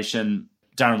generation,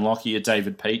 Darren Lockyer,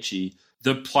 David Peachey.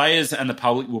 The players and the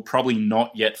public were probably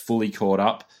not yet fully caught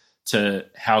up to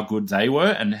how good they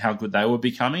were and how good they were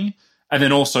becoming. And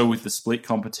then also with the split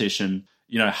competition,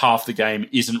 half the game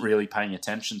isn't really paying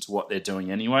attention to what they're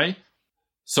doing anyway.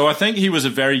 So I think he was a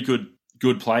very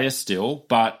good player still.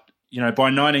 But,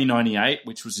 by 1998,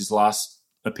 which was his last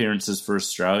appearances for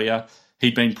Australia,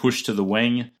 he'd been pushed to the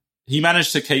wing. He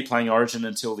managed to keep playing Origin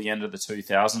until the end of the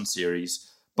 2000 series,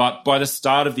 but by the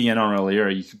start of the NRL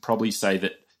era, you could probably say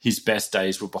that his best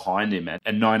days were behind him, and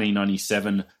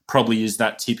 1997 probably is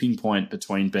that tipping point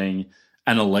between being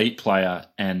an elite player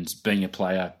and being a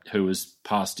player who was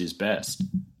past his best.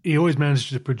 He always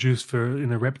managed to produce in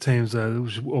the rep teams,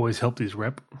 which always helped his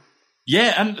rep.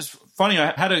 Yeah, and it's funny,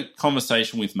 I had a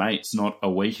conversation with mates not a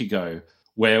week ago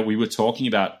where we were talking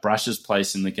about Brasher's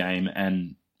place in the game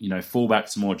and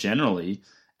fullbacks more generally.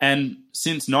 And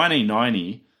since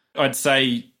 1990, I'd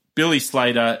say Billy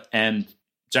Slater and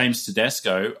James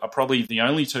Tedesco are probably the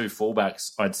only two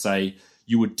fullbacks I'd say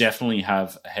you would definitely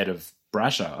have ahead of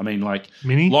Brasher. I mean, like,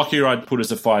 Mini? Lockyer I'd put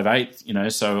as a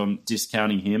 5'8", so I'm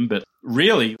discounting him. But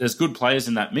really, there's good players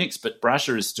in that mix, but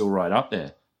Brasher is still right up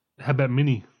there. How about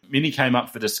Mini? Mini came up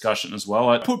for discussion as well.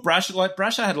 I put Brasher,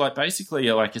 Brasher had basically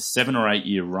a 7 or 8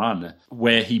 year run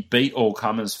where he beat all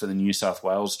comers for the New South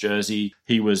Wales jersey.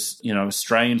 He was,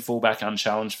 Australian fullback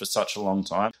unchallenged for such a long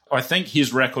time. I think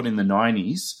his record in the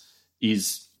 90s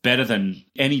is better than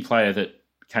any player that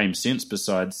came since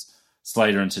besides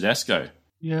Slater and Tedesco.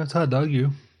 Yeah, it's hard to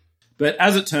argue. But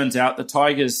as it turns out, the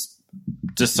Tigers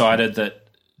decided that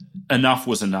enough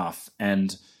was enough,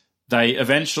 and they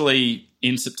eventually,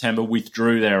 in September,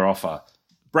 withdrew their offer.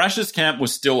 Brasher's camp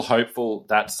was still hopeful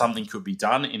that something could be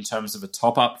done in terms of a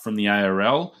top-up from the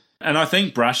ARL, and I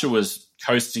think Brasher was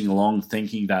coasting along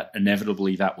thinking that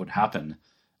inevitably that would happen,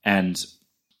 and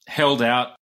held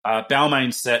out.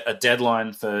 Balmain set a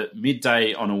deadline for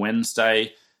midday on a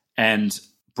Wednesday, and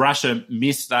Brasher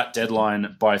missed that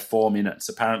deadline by 4 minutes.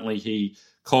 Apparently, he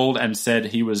called and said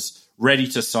he was ready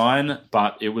to sign,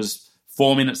 but it was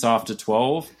 4 minutes after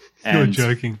 12. And, you're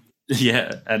joking.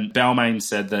 Yeah, and Balmain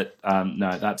said that,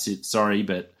 no, that's it, sorry,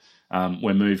 but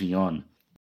we're moving on.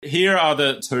 Here are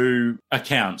the two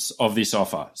accounts of this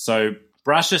offer. So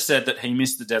Brasher said that he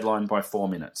missed the deadline by 4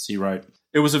 minutes. He wrote,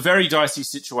 "It was a very dicey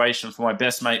situation for my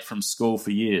best mate from school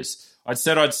for years. I'd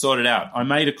said I'd sort it out. I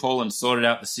made a call and sorted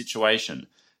out the situation.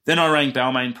 Then I rang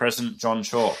Balmain president John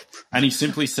Shaw, and he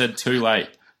simply said too late.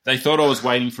 They thought I was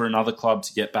waiting for another club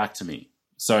to get back to me."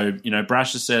 So,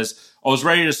 Brasher says, "I was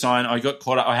ready to sign. I got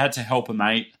caught up. I had to help a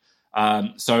mate.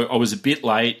 So I was a bit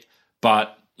late,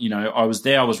 but, I was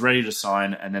there. I was ready to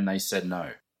sign, and then they said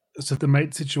no." So the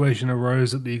mate situation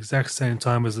arose at the exact same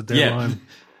time as the deadline.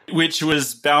 Yeah, which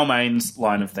was Balmain's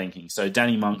line of thinking. So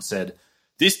Danny Monk said,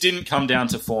 "This didn't come down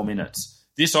to 4 minutes.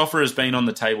 This offer has been on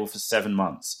the table for 7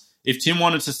 months. If Tim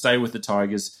wanted to stay with the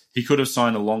Tigers, he could have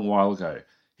signed a long while ago.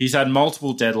 He's had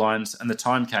multiple deadlines, and the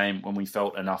time came when we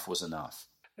felt enough was enough."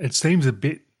 It seems a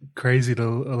bit crazy to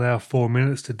allow 4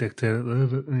 minutes to dictate it, though,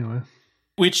 but anyway.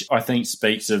 Which I think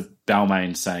speaks of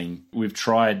Balmain saying, we've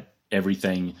tried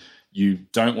everything, you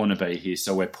don't want to be here,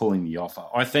 so we're pulling the offer.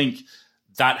 I think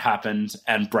that happened,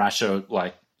 and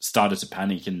Brasher started to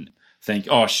panic and think,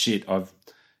 oh shit, I've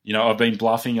been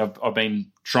bluffing, I've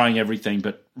been trying everything,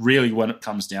 but really what it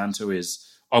comes down to is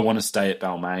I want to stay at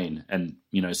Balmain, and,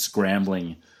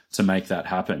 scrambling to make that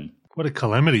happen. What a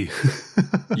calamity.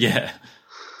 Yeah.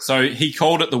 So he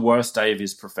called it the worst day of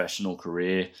his professional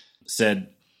career, said,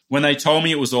 "When they told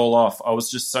me it was all off, I was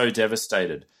just so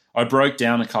devastated. I broke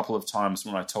down a couple of times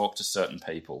when I talked to certain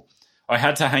people. I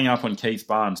had to hang up on Keith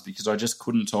Barnes because I just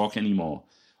couldn't talk anymore.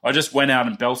 I just went out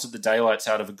and belted the daylights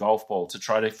out of a golf ball to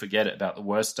try to forget about the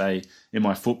worst day in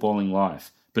my footballing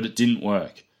life, but it didn't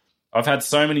work. I've had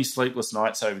so many sleepless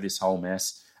nights over this whole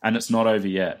mess, and it's not over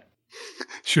yet."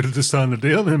 Should have just signed the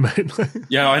deal then, mate.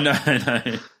 Yeah, I know.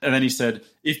 And then he said,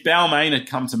 "If Balmain had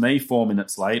come to me 4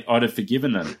 minutes late, I'd have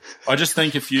forgiven them. I just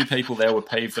think a few people there were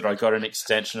peeved that I got an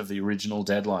extension of the original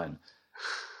deadline."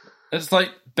 It's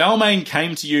like Balmain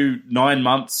came to you 9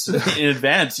 months in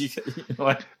advance.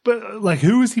 But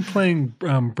who was he playing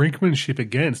brinkmanship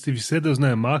against? If you said there was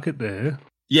no market there,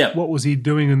 yeah, what was he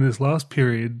doing in this last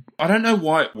period? I don't know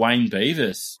why Wayne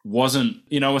Beavis wasn't,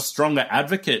 a stronger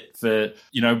advocate for,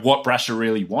 what Brasher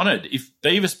really wanted. If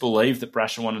Beavis believed that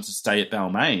Brasher wanted to stay at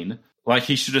Balmain,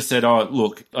 he should have said, "Oh,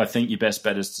 look, I think your best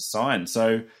bet is to sign."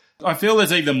 So I feel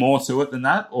there's either more to it than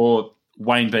that, or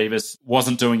Wayne Beavis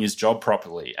wasn't doing his job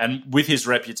properly. And with his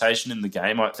reputation in the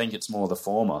game, I think it's more the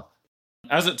former.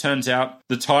 As it turns out,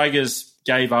 the Tigers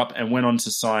gave up and went on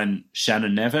to sign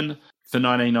Shannon Nevin for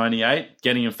 1998,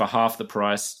 getting him for half the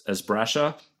price as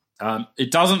Brasher.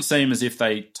 It doesn't seem as if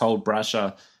they told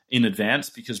Brasher in advance,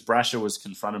 because Brasher was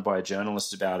confronted by a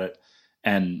journalist about it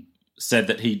and said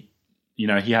that he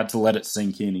had to let it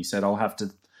sink in. He said, "I'll have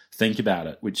to think about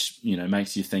it," which,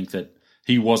 makes you think that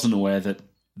he wasn't aware that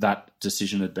that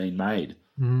decision had been made.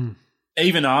 Mm.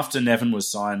 Even after Nevin was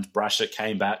signed, Brasher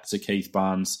came back to Keith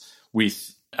Barnes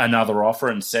with another offer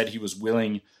and said he was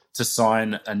willing to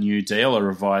sign a new deal, a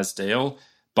revised deal,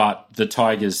 but the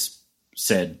Tigers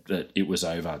said that it was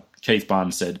over. Keith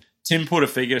Barnes said, "Tim put a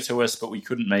figure to us, but we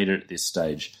couldn't meet it at this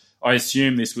stage. I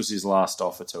assume this was his last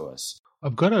offer to us."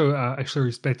 I've got to actually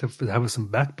respect him for having some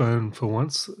backbone for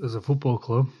once as a football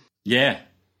club. Yeah.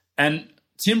 And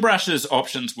Tim Brasher's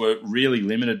options were really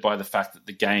limited by the fact that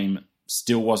the game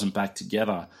still wasn't back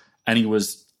together, and he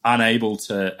was unable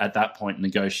to, at that point,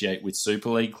 negotiate with Super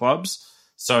League clubs.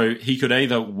 So he could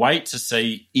either wait to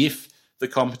see if the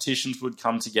competitions would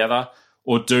come together,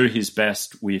 or do his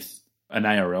best with an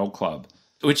ARL club.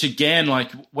 Which again,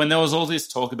 like when there was all this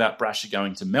talk about Brasher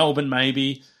going to Melbourne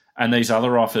maybe and these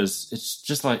other offers, it's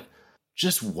just like,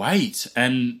 just wait.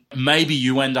 And maybe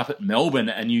you end up at Melbourne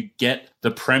and you get the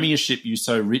premiership you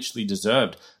so richly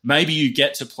deserved. Maybe you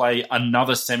get to play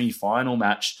another semi-final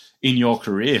match in your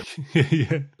career.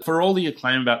 Yeah. For all the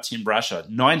acclaim about Tim Brasher,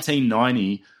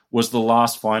 1990 was the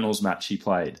last finals match he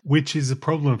played. Which is a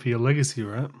problem for your legacy,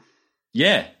 right?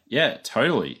 Yeah,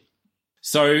 totally.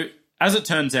 So as it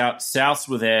turns out, Souths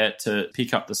were there to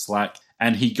pick up the slack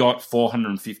and he got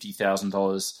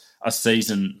 $450,000 a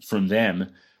season from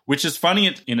them, which is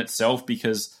funny in itself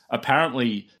because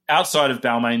apparently outside of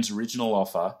Balmain's original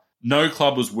offer, no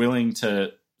club was willing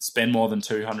to spend more than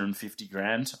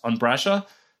 $250,000 on Brasher.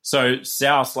 So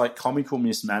South, like comical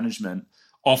mismanagement,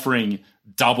 offering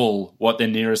double what their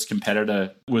nearest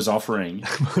competitor was offering.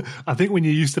 I think when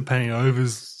you're used to paying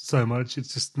overs so much, it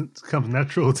comes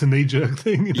natural. It's a knee-jerk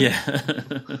thing. Yeah.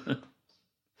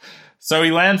 So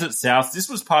he lands at South. This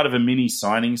was part of a mini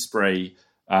signing spree.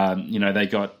 They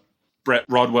got Brett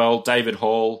Rodwell, David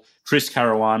Hall, Chris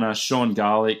Caruana, Sean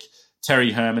Garlick,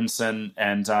 Terry Hermanson,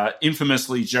 and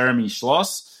infamously Jeremy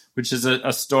Schloss, which is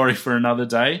a story for another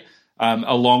day,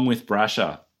 along with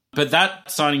Brasher. But that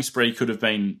signing spree could have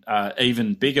been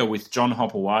even bigger with John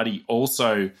Hopewadi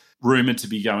also rumoured to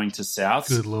be going to South.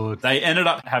 Good Lord. They ended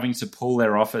up having to pull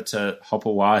their offer to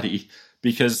Hopewadi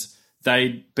because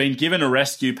they'd been given a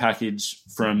rescue package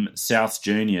from South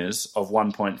Juniors of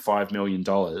 $1.5 million,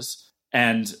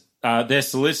 and their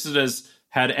solicitors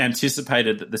had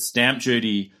anticipated that the stamp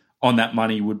duty on that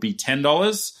money would be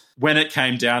 $10. When it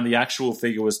came down, the actual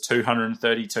figure was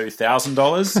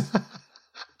 $232,000.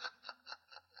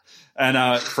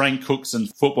 And Frank Cookson,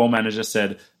 football manager,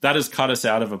 said, that has cut us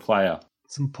out of a player.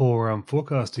 Some poor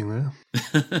forecasting there.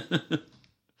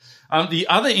 The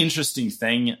other interesting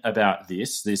thing about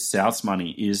this South's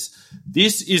money is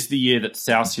this is the year that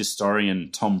South's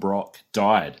historian Tom Brock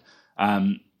died.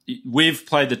 We've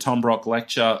played the Tom Brock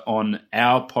lecture on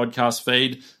our podcast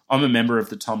feed. I'm a member of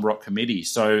the Tom Brock committee.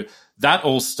 So that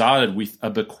all started with a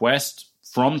bequest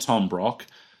from Tom Brock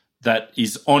that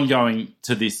is ongoing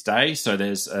to this day. So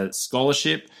there's a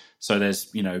scholarship. So there's,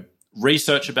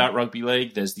 research about rugby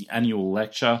league. There's the annual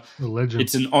lecture. The legend.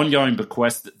 It's an ongoing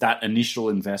bequest that initial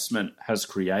investment has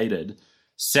created.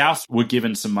 South were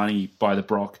given some money by the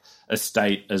Brock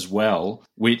estate as well,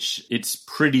 which it's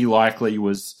pretty likely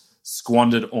was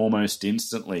squandered almost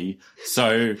instantly.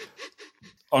 So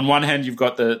on one hand, you've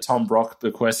got the Tom Brock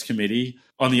bequest committee.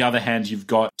 On the other hand, you've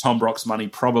got Tom Brock's money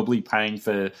probably paying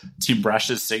for Tim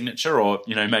Brasher's signature or,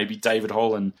 maybe David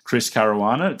Hall and Chris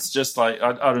Caruana. It's just like,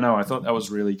 I don't know. I thought that was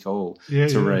really cool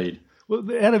to read. Well,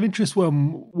 out of interest,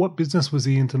 what business was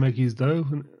he in to make his dough,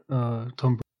 Tom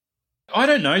Brock? I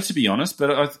don't know, to be honest,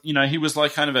 but, he was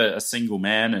like kind of a single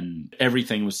man and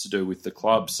everything was to do with the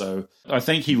club. So I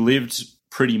think he lived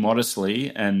pretty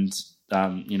modestly and,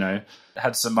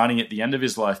 had some money at the end of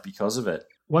his life because of it.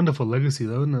 Wonderful legacy,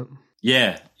 though, isn't it?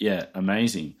 Yeah,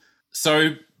 amazing.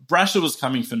 So Brasher was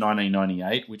coming for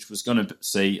 1998, which was going to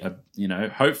see,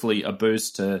 hopefully a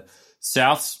boost to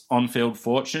South's on-field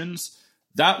fortunes.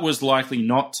 That was likely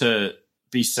not to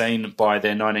be seen by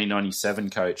their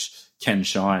 1997 coach, Ken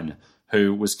Shine,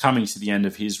 who was coming to the end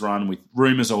of his run with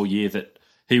rumours all year that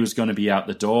he was going to be out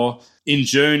the door. In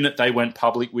June, they went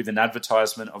public with an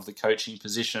advertisement of the coaching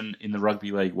position in the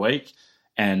Rugby League Week,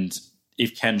 and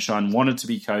if Ken Shine wanted to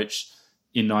be coach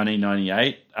in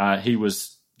 1998, he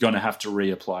was going to have to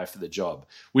reapply for the job,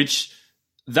 which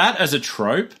that as a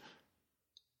trope,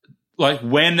 like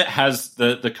when has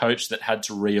the coach that had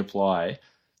to reapply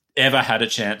ever had a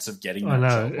chance of getting that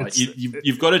job? Like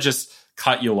you've got to just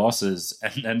cut your losses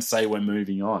and say we're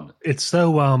moving on. It's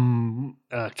so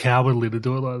cowardly to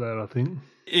do it like that, I think.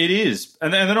 It is.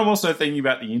 And then I'm also thinking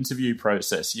about the interview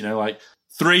process,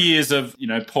 3 years of,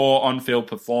 poor on-field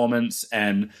performance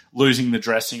and losing the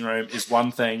dressing room is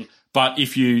one thing. But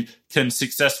if you can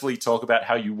successfully talk about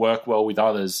how you work well with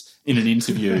others in an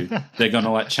interview, they're going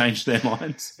to change their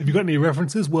minds. Have you got any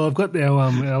references? Well, I've got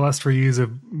our last 3 years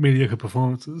of mediocre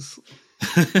performances.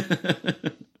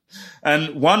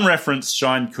 And one reference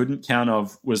Shine couldn't count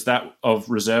was that of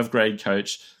reserve grade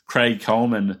coach Craig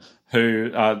Coleman, who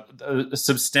a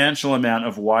substantial amount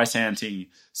of white-anting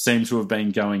seemed to have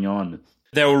been going on.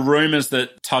 There were rumours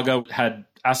that Tugger had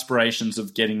aspirations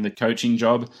of getting the coaching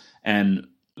job and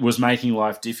was making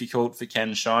life difficult for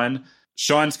Ken Shine.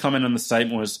 Shine's comment on the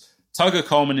statement was, Tugger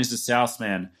Coleman is a South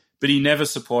man, but he never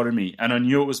supported me, and I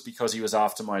knew it was because he was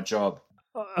after my job.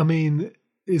 I mean,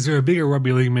 Is there a bigger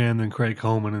rugby league man than Craig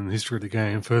Coleman in the history of the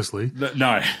game, firstly?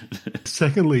 No.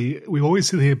 Secondly, we always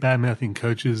sit here bad-mouthing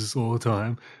coaches all the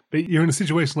time, but you're in a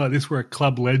situation like this where a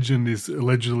club legend is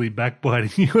allegedly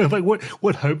backbiting you. Like,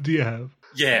 what hope do you have?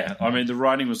 Yeah, I mean, the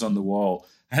writing was on the wall.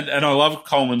 And I love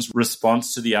Coleman's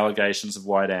response to the allegations of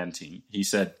white anting. He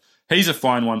said, he's a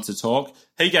fine one to talk.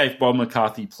 He gave Bob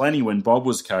McCarthy plenty when Bob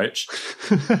was coach.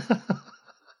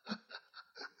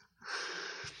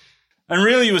 And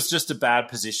really, it was just a bad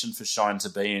position for Shine to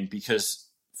be in because,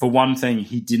 for one thing,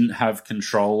 he didn't have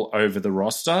control over the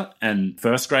roster and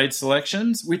first-grade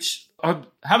selections, which I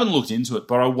haven't looked into it,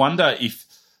 but I wonder if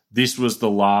this was the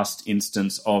last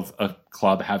instance of a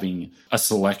club having a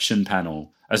selection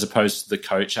panel as opposed to the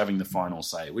coach having the final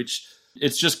say, which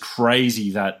it's just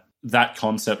crazy that that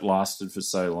concept lasted for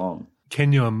so long.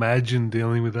 Can you imagine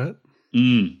dealing with that?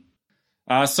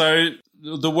 So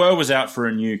the word was out for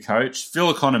a new coach,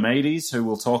 Phil Economides, who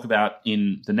we'll talk about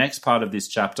in the next part of this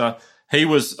chapter. He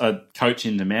was a coach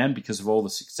in demand because of all the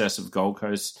success of Gold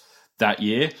Coast that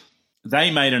year.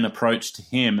 They made an approach to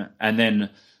him and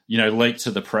then, leaked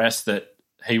to the press that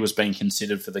he was being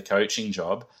considered for the coaching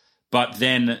job. But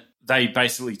then they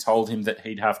basically told him that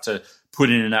he'd have to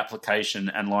put in an application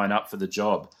and line up for the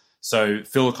job. So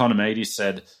Phil Economides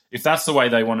said, if that's the way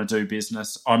they want to do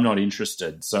business, I'm not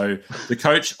interested. So the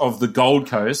coach of the Gold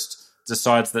Coast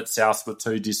decides that South were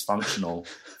too dysfunctional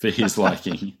for his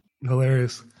liking.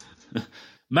 Hilarious.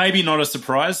 Maybe not a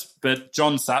surprise, but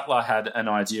John Sattler had an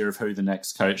idea of who the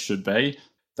next coach should be.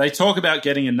 They talk about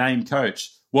getting a name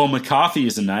coach. Well, McCarthy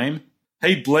is a name.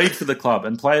 He'd bleed for the club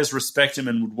and players respect him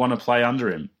and would want to play under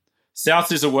him.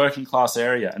 South is a working class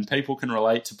area and people can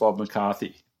relate to Bob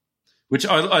McCarthy. Which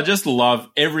I just love.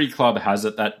 Every club has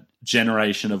it, that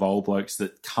generation of old blokes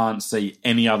that can't see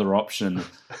any other option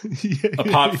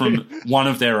apart from one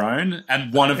of their own,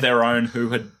 and one of their own who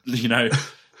had,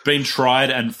 been tried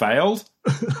and failed.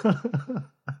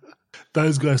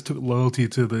 Those guys took loyalty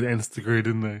to the nth degree,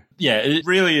 didn't they? Yeah, it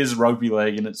really is rugby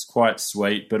league and it's quite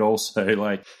sweet, but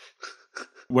also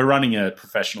we're running a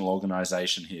professional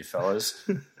organisation here, fellas.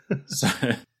 So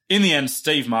in the end,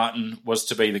 Steve Martin was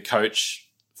to be the coach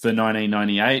for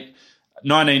 1998.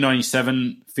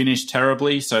 1997 finished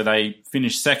terribly, so they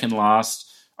finished second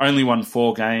last, only won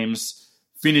 4 games,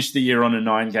 finished the year on a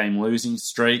 9-game losing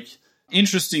streak.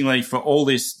 Interestingly, for all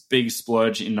this big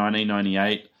splurge in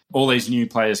 1998, all these new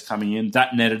players coming in,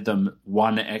 that netted them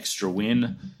 1 extra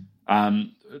win.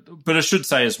 But I should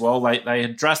say as well, they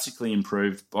had drastically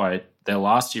improved by their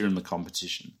last year in the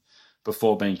competition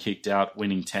before being kicked out,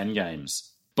 winning 10 games.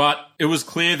 But it was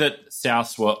clear that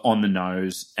Souths were on the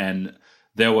nose and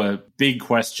there were big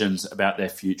questions about their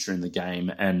future in the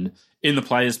game. And in the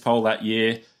players' poll that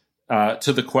year,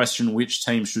 to the question which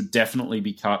team should definitely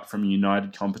be cut from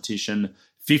United competition,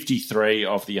 53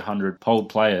 of the 100 polled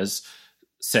players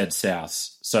said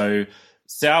Souths. So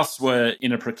Souths were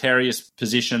in a precarious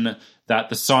position that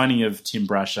the signing of Tim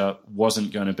Brasher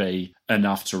wasn't going to be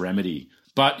enough to remedy.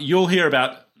 But you'll hear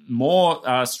about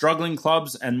more struggling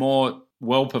clubs and more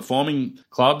well-performing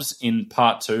clubs in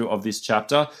part 2 of this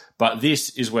chapter, but this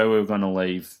is where we're going to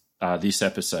leave this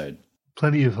episode.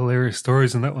 Plenty of hilarious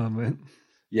stories in that one, mate.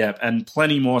 Yeah, and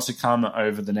plenty more to come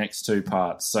over the next 2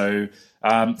 parts. So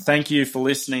thank you for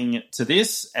listening to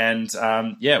this, and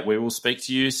we will speak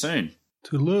to you soon.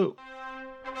 Toodaloo.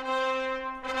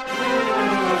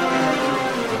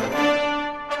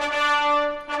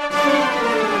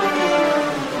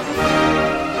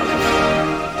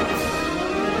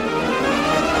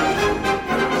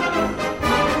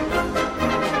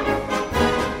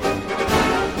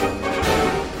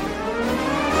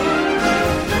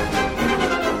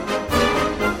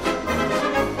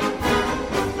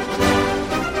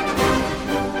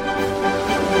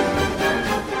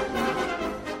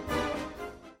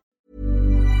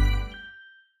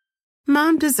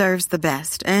 Mom deserves the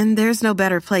best, and there's no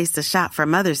better place to shop for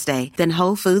Mother's Day than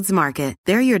Whole Foods Market.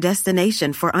 They're your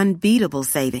destination for unbeatable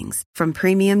savings, from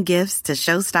premium gifts to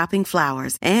show-stopping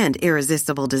flowers and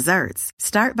irresistible desserts.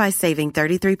 Start by saving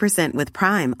 33% with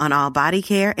Prime on all body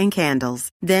care and candles.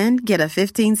 Then get a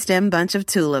 15-stem bunch of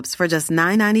tulips for just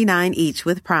 $9.99 each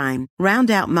with Prime.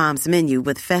 Round out Mom's menu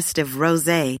with festive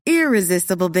rosé,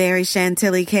 irresistible berry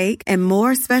chantilly cake, and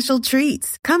more special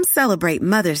treats. Come celebrate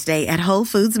Mother's Day at Whole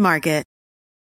Foods Market.